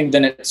contained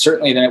than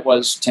it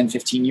was 10,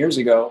 15 years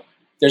ago.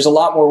 There's a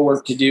lot more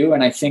work to do.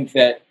 And I think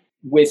that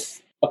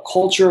with a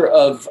culture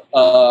of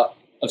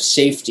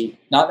safety,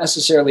 not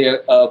necessarily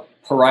a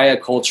pariah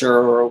culture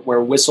or where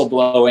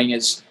whistleblowing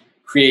is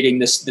creating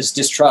this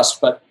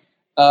distrust, but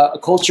a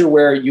culture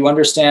where you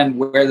understand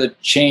where the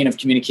chain of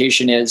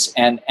communication is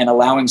and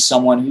allowing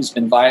someone who's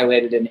been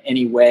violated in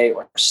any way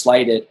or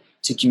slighted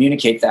to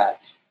communicate that.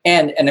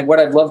 And what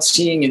I've loved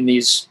seeing in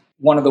these,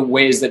 one of the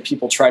ways that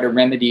people try to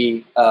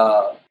remedy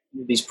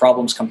these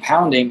problems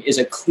compounding is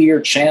a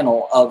clear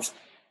channel of,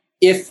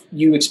 if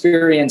you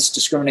experience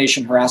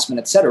discrimination, harassment,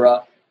 et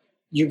cetera,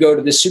 you go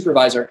to this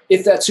supervisor.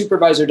 If that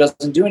supervisor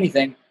doesn't do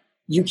anything,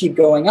 you keep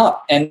going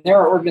up. And there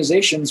are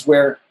organizations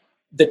where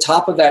the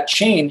top of that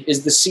chain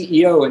is the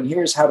CEO, and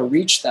here's how to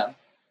reach them,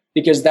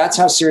 because that's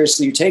how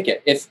seriously you take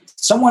it.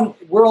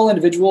 We're all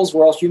individuals,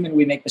 we're all human,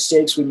 we make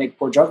mistakes, we make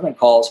poor judgment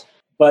calls,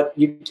 but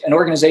an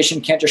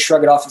organization can't just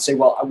shrug it off and say,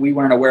 well, we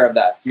weren't aware of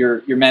that.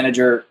 Your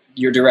manager,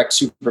 your direct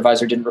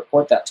supervisor didn't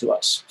report that to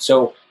us.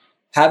 So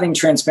having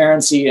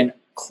transparency and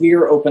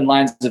clear, open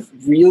lines of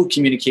real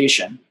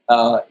communication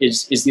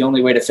is the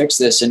only way to fix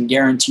this and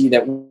guarantee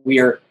that we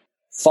are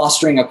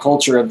fostering a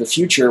culture of the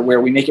future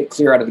where we make it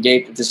clear out of the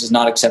gate that this is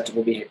not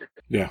acceptable behavior.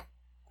 Yeah,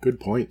 good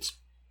points.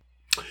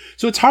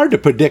 So it's hard to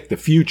predict the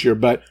future,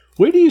 but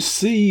where do you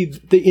see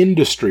the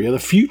industry or the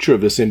future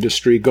of this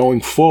industry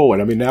going forward?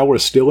 I mean, now we're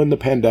still in the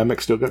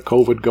pandemic, still got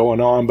COVID going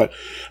on, but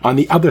on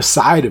the other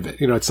side of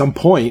it, at some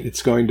point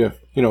it's going to,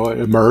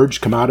 emerge,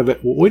 come out of it.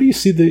 Where do you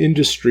see the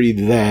industry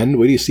then?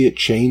 Where do you see it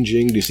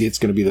changing? Do you see it's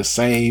going to be the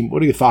same?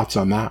 What are your thoughts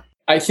on that?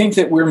 I think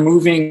that we're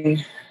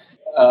moving,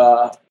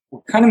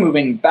 we're kind of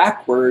moving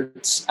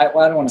backwards. I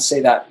don't want to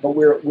say that, but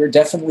we're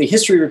definitely,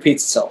 history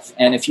repeats itself.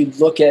 And if you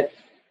look at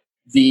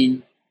the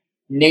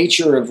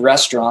nature of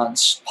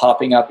restaurants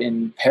popping up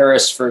in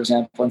Paris, for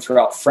example, and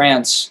throughout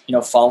France,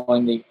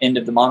 following the end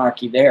of the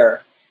monarchy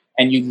there,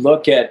 and you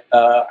look at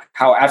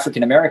how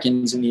African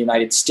Americans in the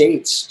United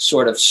States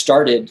sort of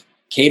started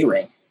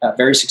catering,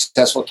 very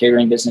successful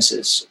catering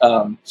businesses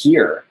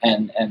here,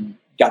 and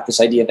got this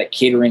idea that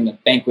catering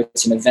and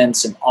banquets and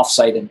events and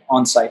offsite and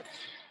onsite.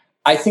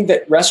 I think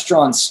that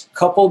restaurants,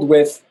 coupled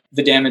with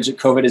the damage that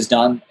COVID has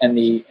done and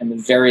the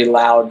very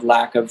loud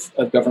lack of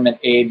government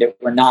aid that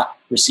we're not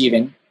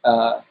receiving,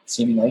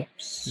 seemingly,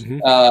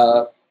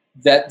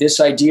 that this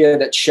idea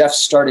that chefs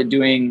started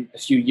doing a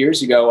few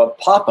years ago of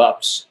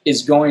pop-ups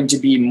is going to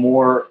be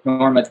more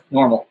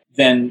normal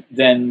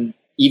than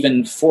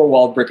even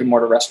four-walled brick and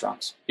mortar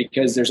restaurants,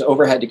 because there's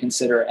overhead to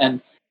consider.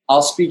 And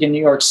I'll speak in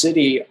New York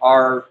City,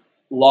 our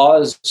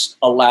laws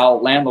allow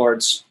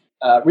landlords,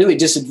 really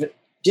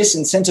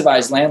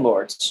disincentivize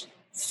landlords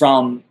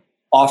from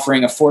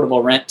offering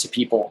affordable rent to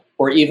people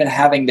or even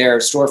having their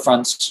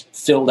storefronts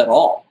filled at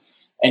all.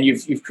 And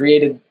you've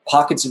created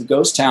pockets of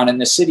ghost town in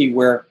the city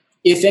where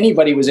if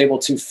anybody was able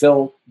to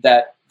fill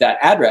that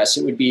address,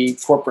 it would be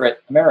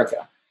corporate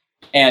America.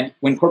 And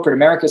when corporate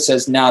America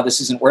says, no,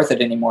 this isn't worth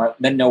it anymore,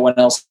 then no one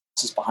else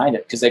is behind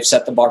it because they've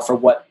set the bar for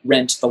what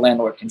rent the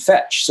landlord can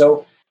fetch.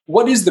 So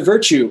what is the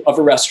virtue of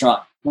a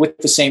restaurant with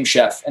the same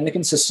chef and the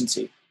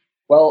consistency?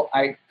 Well,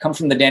 I come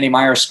from the Danny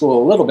Meyer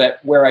school a little bit,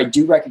 where I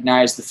do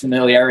recognize the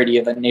familiarity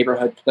of a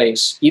neighborhood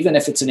place, even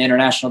if it's an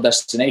international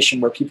destination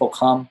where people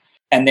come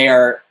and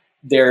they're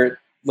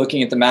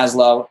looking at the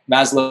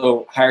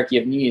Maslow hierarchy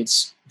of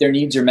needs. Their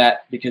needs are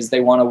met because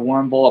they want a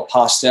warm bowl of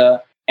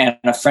pasta and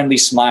a friendly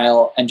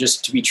smile, and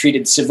just to be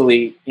treated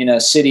civilly in a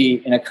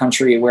city, in a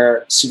country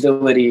where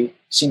civility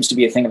seems to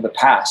be a thing of the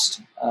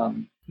past.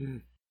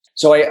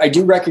 So I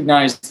do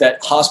recognize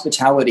that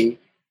hospitality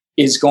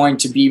is going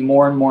to be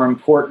more and more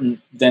important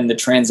than the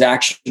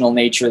transactional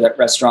nature that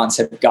restaurants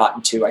have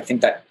gotten to. I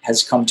think that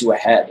has come to a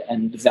head,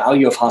 and the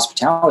value of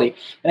hospitality.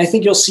 And I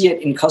think you'll see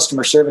it in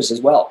customer service as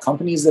well.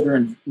 Companies that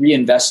are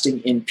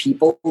reinvesting in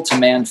people to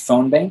man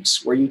phone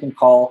banks where you can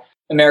call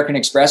American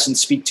Express and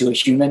speak to a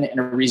human in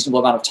a reasonable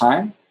amount of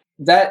time.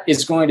 That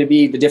is going to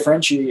be the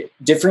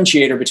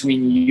differentiator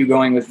between you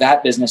going with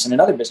that business and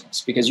another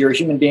business, because you're a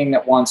human being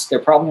that wants their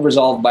problem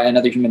resolved by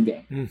another human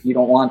being. You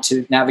don't want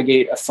to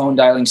navigate a phone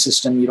dialing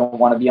system. You don't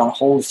want to be on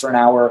hold for an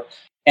hour.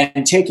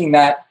 And taking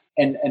that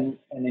and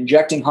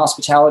injecting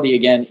hospitality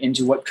again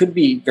into what could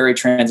be very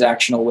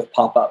transactional with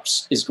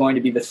pop-ups is going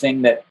to be the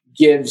thing that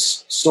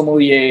gives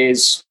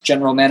sommeliers,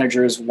 general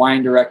managers,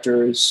 wine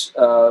directors,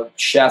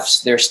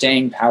 chefs their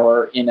staying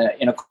power in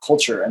a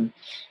culture. And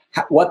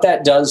what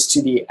that does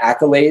to the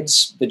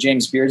accolades, the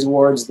James Beard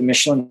Awards, the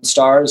Michelin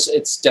stars,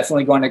 it's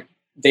definitely going to,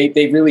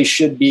 they really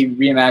should be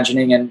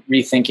reimagining and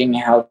rethinking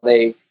how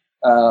they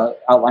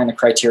outline the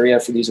criteria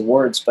for these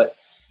awards. But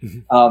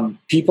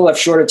people have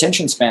short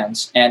attention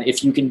spans. And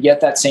if you can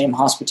get that same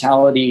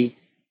hospitality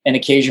and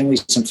occasionally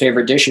some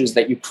favorite dishes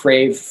that you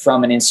crave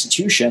from an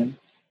institution,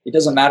 it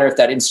doesn't matter if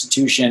that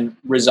institution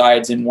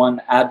resides in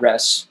one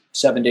address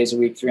 7 days a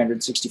week,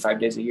 365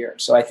 days a year.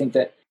 So I think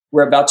that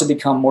we're about to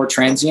become more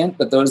transient,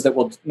 but those that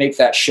will make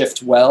that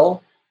shift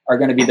well are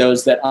going to be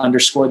those that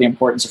underscore the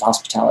importance of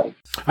hospitality.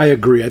 I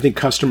agree. I think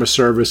customer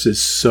service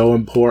is so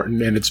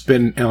important, and it's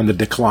been on the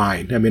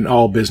decline. I mean,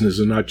 all business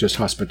is not just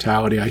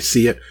hospitality. I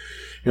see it,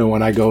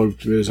 when I go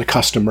as a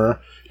customer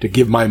to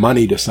give my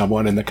money to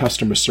someone, and the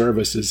customer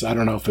service is, I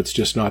don't know if it's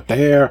just not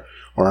there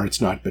or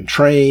it's not been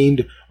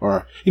trained,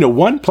 or,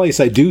 one place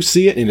I do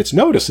see it and it's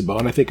noticeable,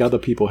 and I think other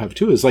people have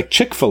too, is like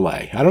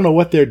Chick-fil-A. I don't know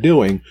what they're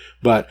doing,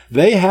 but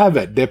they have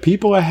it. Their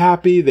people are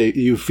happy.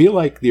 You feel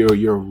like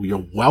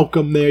you're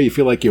welcome there. You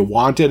feel like you're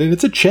wanted, and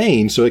it's a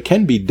chain, so it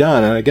can be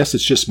done. And I guess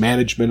it's just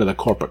management of the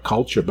corporate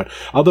culture. But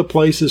other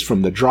places,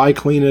 from the dry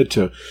cleaner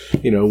to,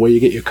 where you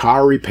get your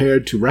car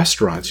repaired, to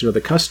restaurants,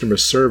 the customer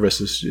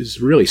service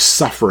is really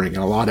suffering in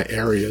a lot of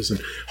areas.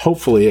 And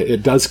hopefully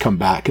it does come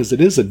back, because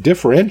it is a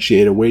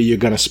differentiator where you're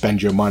going to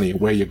spend your money,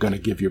 where you're going to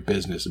give your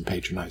business and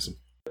patronize them.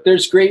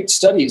 There's great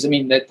studies. I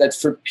mean, that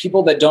for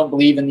people that don't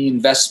believe in the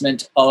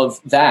investment of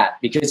that,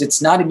 because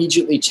it's not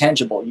immediately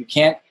tangible. You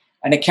can't,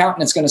 an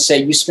accountant is going to say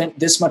you spent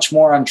this much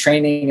more on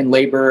training and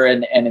labor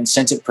and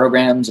incentive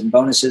programs and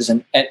bonuses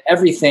and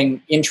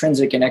everything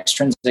intrinsic and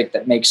extrinsic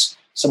that makes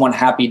someone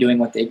happy doing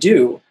what they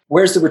do.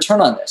 Where's the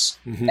return on this?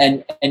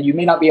 And you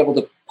may not be able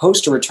to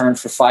post a return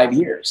for 5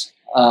 years.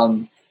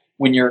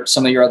 When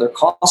some of your other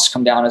costs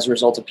come down as a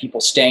result of people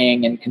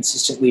staying and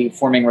consistently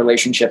forming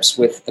relationships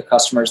with the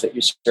customers that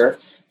you serve.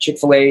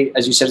 Chick-fil-A,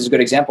 as you said, is a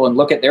good example, and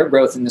look at their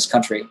growth in this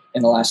country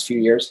in the last few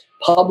years.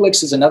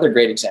 Publix is another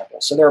great example.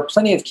 So there are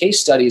plenty of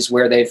case studies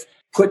where they've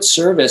put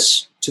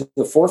service to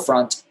the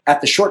forefront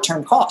at the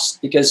short-term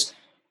cost, because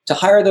to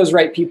hire those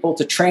right people,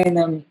 to train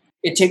them,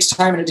 it takes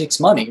time and it takes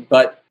money.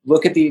 But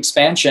look at the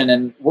expansion,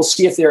 and we'll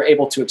see if they're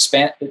able to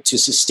expand, to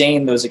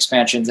sustain those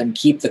expansions and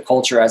keep the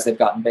culture as they've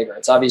gotten bigger.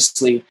 It's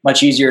obviously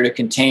much easier to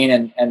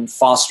contain and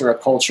foster a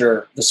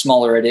culture the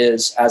smaller it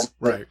is. As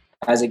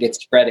it gets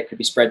spread, it could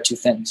be spread too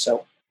thin.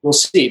 So we'll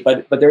see.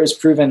 But there is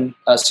proven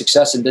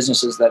success in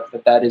businesses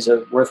that is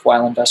a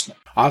worthwhile investment.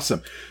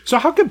 Awesome. So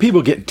how can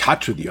people get in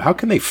touch with you? How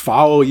can they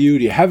follow you?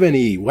 Do you have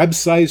any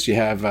websites? Do you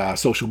have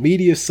social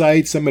media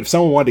sites? If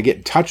someone wanted to get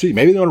in touch with you,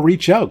 maybe they want to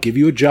reach out, give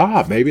you a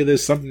job. Maybe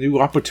there's some new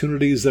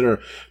opportunities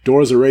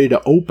doors are ready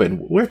to open.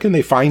 Where can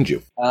they find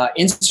you?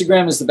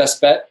 Instagram is the best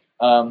bet.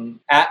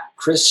 At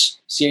Chris,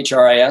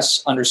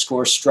 CHRIS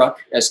 _Struck,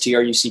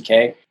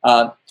 STRUCK.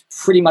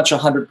 Pretty much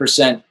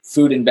 100%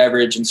 food and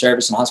beverage and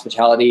service and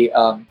hospitality.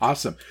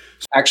 Awesome.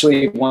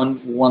 Actually,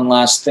 one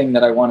last thing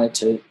that I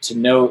wanted to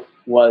note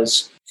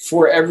was,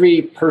 for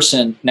every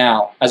person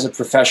now as a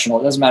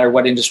professional, it doesn't matter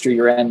what industry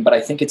you're in, but I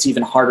think it's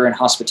even harder in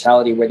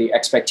hospitality, where the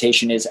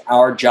expectation is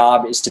our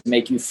job is to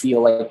make you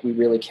feel like we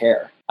really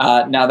care.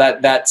 Now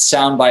that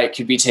soundbite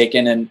could be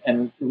taken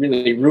and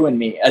really ruin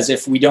me, as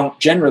if we don't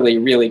generally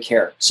really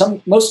care.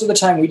 Most of the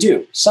time we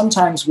do.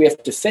 Sometimes we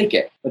have to fake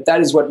it, but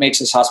that is what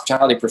makes us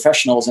hospitality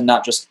professionals and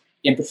not just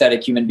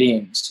empathetic human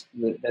beings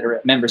that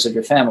are members of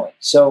your family.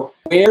 So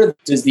where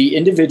does the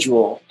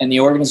individual and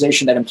the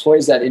organization that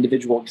employs that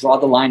individual draw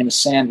the line in the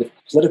sand with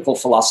political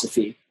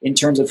philosophy in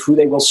terms of who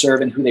they will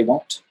serve and who they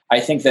won't? I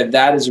think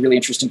that is a really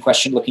interesting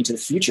question looking to the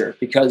future,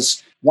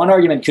 because one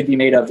argument could be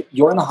made of,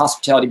 you're in the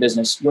hospitality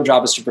business, your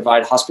job is to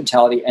provide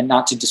hospitality and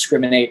not to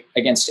discriminate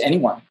against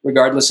anyone,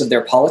 regardless of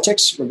their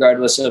politics,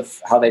 regardless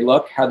of how they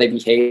look, how they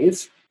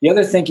behave. The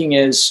other thinking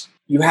is,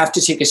 you have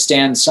to take a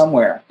stand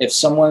somewhere. If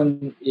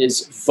someone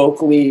is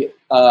vocally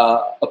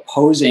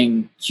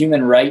opposing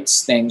human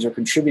rights things or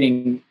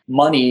contributing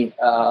money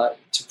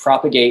to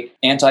propagate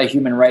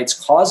anti-human rights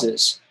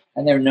causes,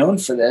 and they're known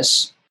for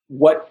this,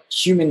 what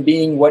human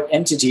being, what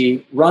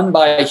entity run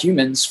by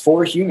humans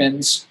for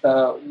humans,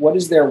 what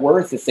is their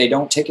worth if they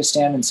don't take a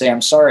stand and say,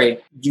 I'm sorry,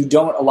 you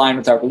don't align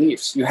with our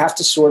beliefs? You have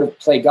to sort of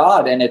play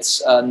God, and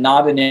it's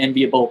not an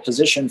enviable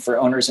position for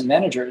owners and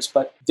managers,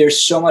 but there's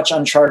so much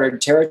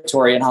uncharted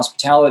territory in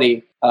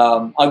hospitality.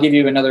 I'll give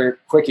you another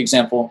quick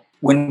example.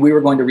 When we were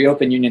going to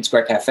reopen Union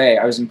Square Cafe,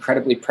 I was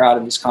incredibly proud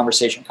of this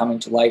conversation coming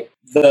to light.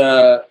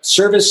 The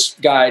service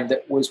guide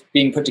that was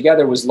being put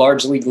together was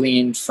largely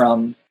gleaned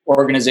from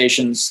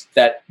organizations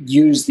that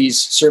use these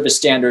service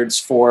standards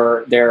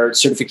for their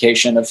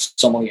certification of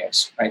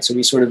sommeliers, right? So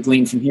we sort of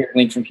glean from here,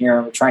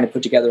 and we're trying to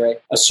put together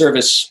a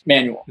service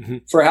manual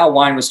for how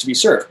wine was to be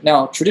served.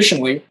 Now,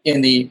 traditionally,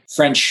 in the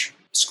French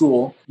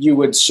school, you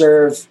would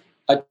serve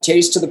a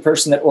taste to the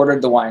person that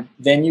ordered the wine.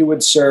 Then you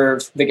would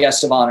serve the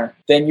guest of honor.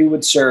 Then you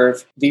would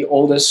serve the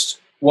oldest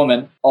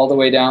woman all the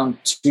way down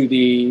to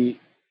the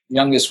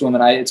youngest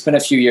woman. It's been a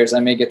few years. I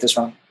may get this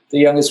wrong. The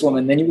youngest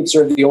woman, then you would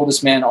serve the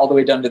oldest man all the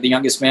way down to the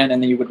youngest man,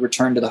 and then you would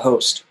return to the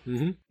host.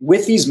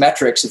 With these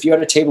metrics, if you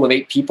had a table of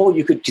 8 people,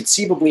 you could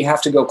conceivably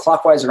have to go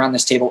clockwise around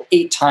this table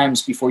 8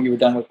 times before you were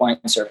done with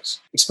wine service.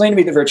 Explain to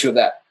me the virtue of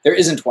that. There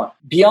isn't one.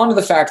 Beyond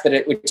the fact that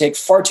it would take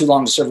far too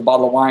long to serve a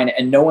bottle of wine,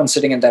 and no one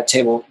sitting at that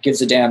table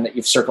gives a damn that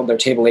you've circled their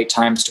table 8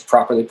 times to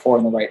properly pour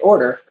in the right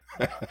order,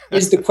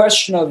 is the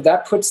question of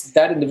that puts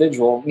that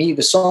individual, me,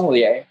 the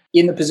sommelier,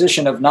 in the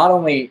position of not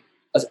only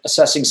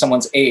assessing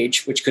someone's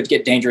age, which could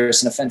get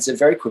dangerous and offensive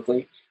very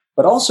quickly,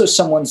 but also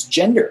someone's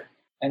gender.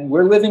 And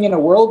we're living in a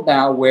world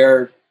now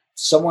where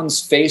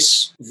someone's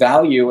face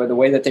value or the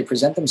way that they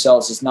present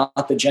themselves is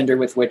not the gender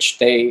with which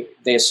they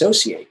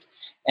associate.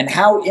 And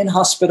how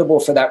inhospitable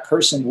for that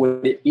person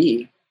would it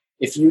be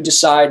if you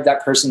decide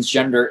that person's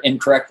gender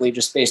incorrectly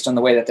just based on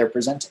the way that they're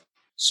presenting?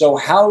 So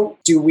how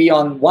do we,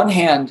 on one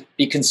hand,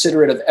 be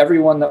considerate of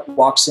everyone that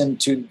walks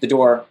into the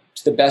door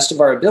to the best of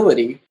our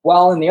ability,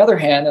 while on the other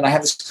hand, and I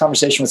had this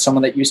conversation with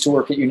someone that used to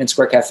work at Union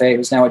Square Cafe,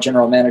 who's now a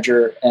general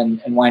manager and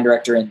wine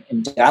director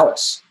in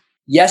Dallas.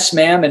 Yes,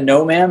 ma'am, and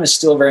no, ma'am is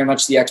still very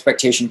much the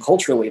expectation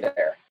culturally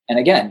there. And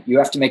again, you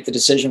have to make the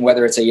decision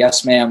whether it's a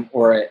yes, ma'am,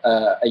 or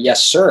a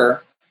yes,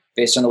 sir,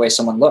 based on the way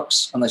someone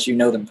looks, unless you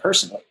know them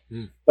personally.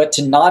 But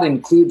to not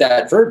include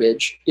that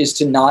verbiage is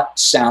to not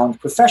sound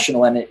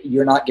professional, and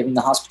you're not giving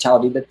the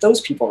hospitality that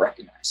those people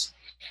recognize.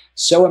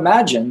 So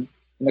imagine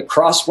in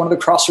one of the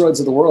crossroads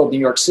of the world, New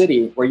York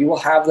City, where you will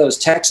have those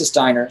Texas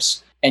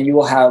diners and you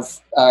will have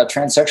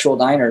transsexual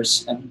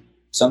diners and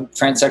some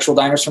transsexual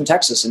diners from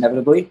Texas,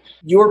 inevitably.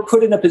 You're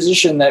put in a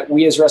position that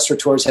we as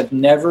restaurateurs have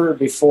never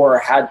before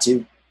had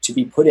to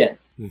be put in.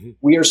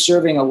 We are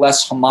serving a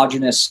less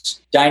homogenous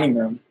dining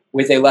room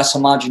with a less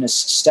homogenous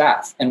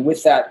staff. And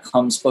with that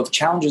comes both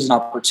challenges and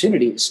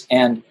opportunities.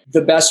 And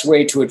the best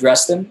way to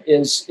address them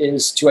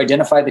is to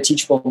identify the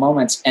teachable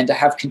moments and to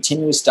have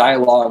continuous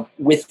dialogue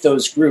with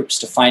those groups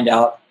to find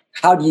out,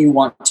 how do you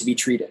want to be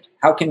treated?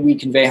 How can we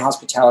convey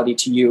hospitality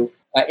to you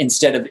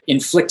instead of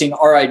inflicting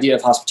our idea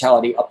of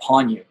hospitality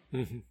upon you?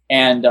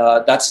 And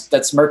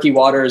that's murky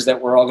waters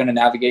that we're all going to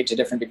navigate to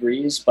different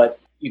degrees. But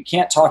you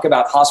can't talk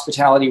about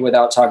hospitality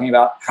without talking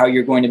about how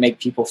you're going to make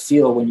people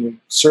feel when you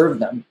serve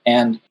them.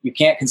 And you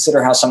can't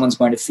consider how someone's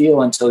going to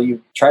feel until you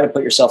try to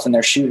put yourself in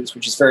their shoes,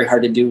 which is very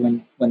hard to do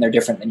when they're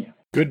different than you.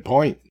 Good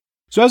point.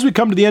 So as we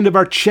come to the end of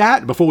our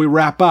chat, before we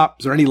wrap up,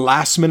 is there any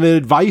last minute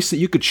advice that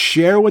you could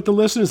share with the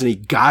listeners? Any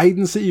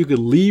guidance that you could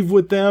leave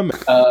with them?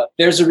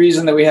 There's a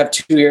reason that we have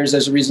 2 ears.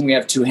 There's a reason we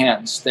have 2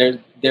 hands. There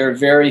are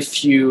very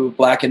few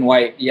black and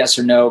white, yes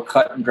or no,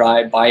 cut and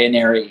dry,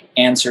 binary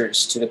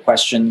answers to the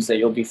questions that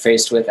you'll be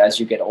faced with as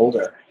you get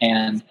older.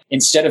 And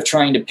instead of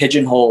trying to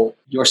pigeonhole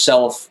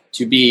yourself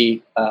to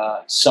be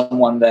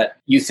someone that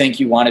you think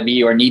you want to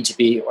be or need to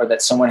be, or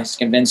that someone has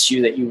convinced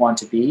you that you want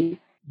to be,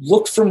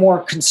 look for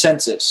more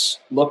consensus.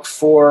 Look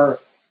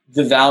for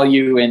the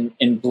value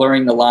in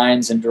blurring the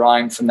lines and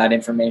drawing from that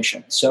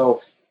information.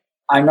 So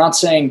I'm not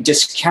saying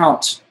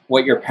discount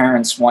what your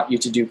parents want you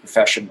to do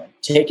professionally.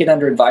 Take it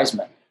under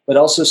advisement, but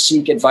also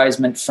seek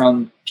advisement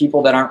from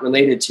people that aren't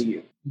related to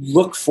you.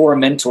 Look for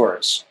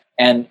mentors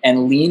and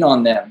lean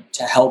on them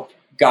to help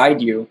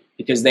guide you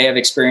because they have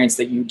experience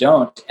that you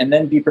don't. And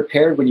then be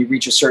prepared when you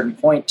reach a certain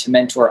point to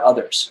mentor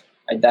others.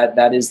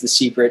 That is the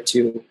secret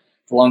to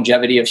the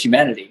longevity of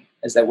humanity,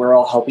 is that we're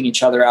all helping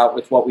each other out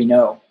with what we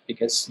know,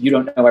 because you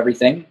don't know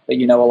everything, but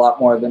you know a lot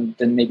more than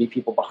maybe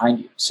people behind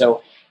you.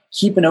 So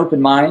keep an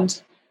open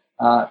mind.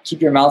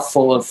 Keep your mouth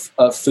full of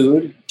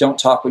food. Don't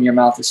talk when your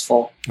mouth is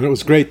full. And it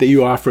was great that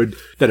you offered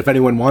that if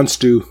anyone wants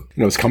to,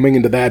 is coming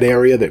into that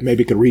area, that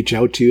maybe could reach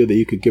out to you, that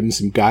you could give them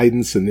some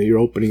guidance, and that you're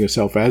opening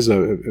yourself as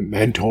a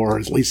mentor, or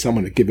at least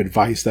someone to give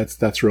advice.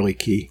 That's really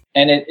key.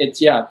 And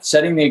it's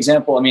setting the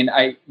example. I mean,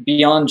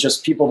 beyond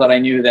just people that I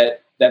knew that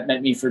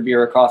met me for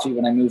beer or coffee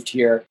when I moved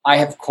here, I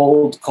have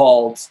cold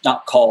emailed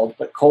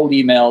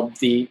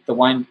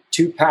the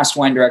 2 past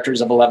wine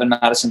directors of 11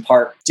 Madison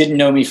Park. Didn't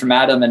know me from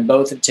Adam, and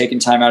both have taken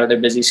time out of their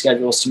busy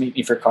schedules to meet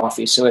me for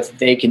coffee. So if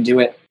they can do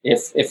it,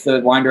 if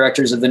the wine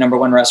directors of the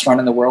 #1 restaurant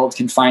in the world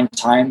can find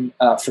time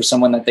for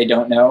someone that they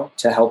don't know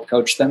to help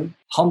coach them,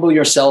 humble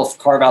yourself,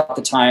 carve out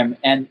the time,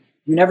 and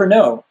you never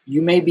know. You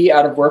may be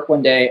out of work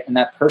one day, and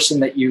that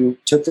person that you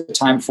took the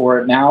time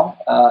for now,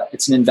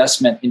 it's an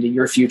investment into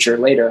your future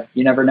later.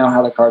 You never know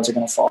how the cards are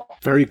going to fall.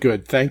 Very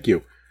good. Thank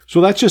you. So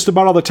that's just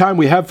about all the time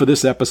we have for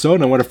this episode.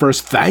 And I want to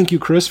first thank you,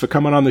 Chris, for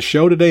coming on the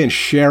show today and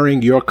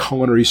sharing your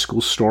culinary school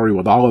story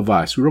with all of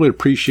us. We really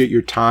appreciate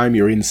your time,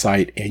 your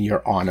insight, and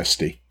your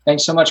honesty.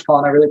 Thanks so much,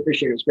 Colin. I really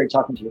appreciate it. It was great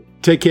talking to you.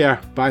 Take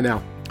care. Bye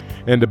now.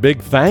 And a big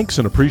thanks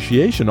and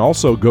appreciation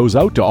also goes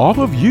out to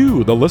all of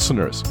you, the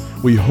listeners.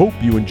 We hope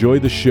you enjoy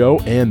the show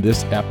and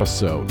this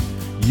episode.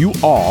 You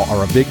all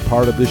are a big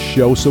part of this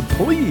show, so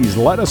please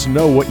let us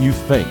know what you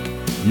think.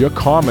 Your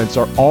comments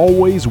are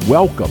always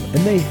welcome,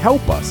 and they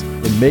help us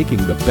in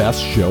making the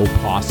best show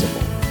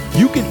possible.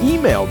 You can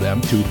email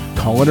them to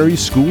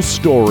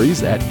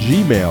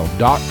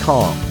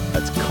culinaryschoolstories@gmail.com.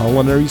 That's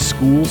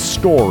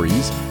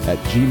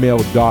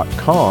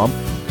culinaryschoolstories@gmail.com.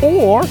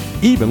 Or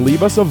even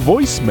leave us a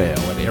voicemail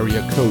at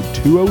area code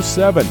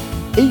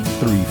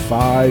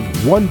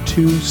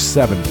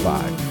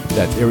 207-835-1275.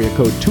 That's area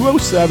code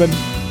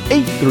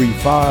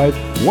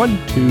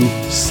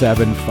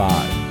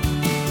 207-835-1275.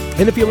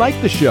 And if you like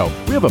the show,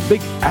 we have a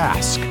big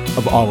ask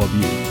of all of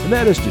you, and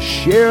that is to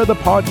share the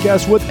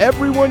podcast with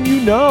everyone you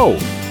know,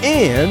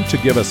 and to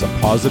give us a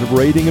positive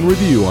rating and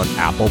review on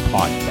Apple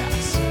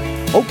Podcasts.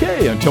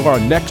 Okay, until our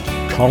next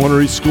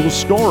Culinary School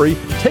Story,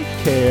 take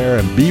care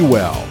and be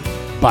well.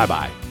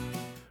 Bye-bye.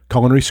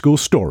 Culinary School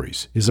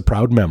Stories is a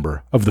proud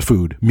member of the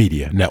Food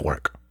Media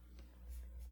Network.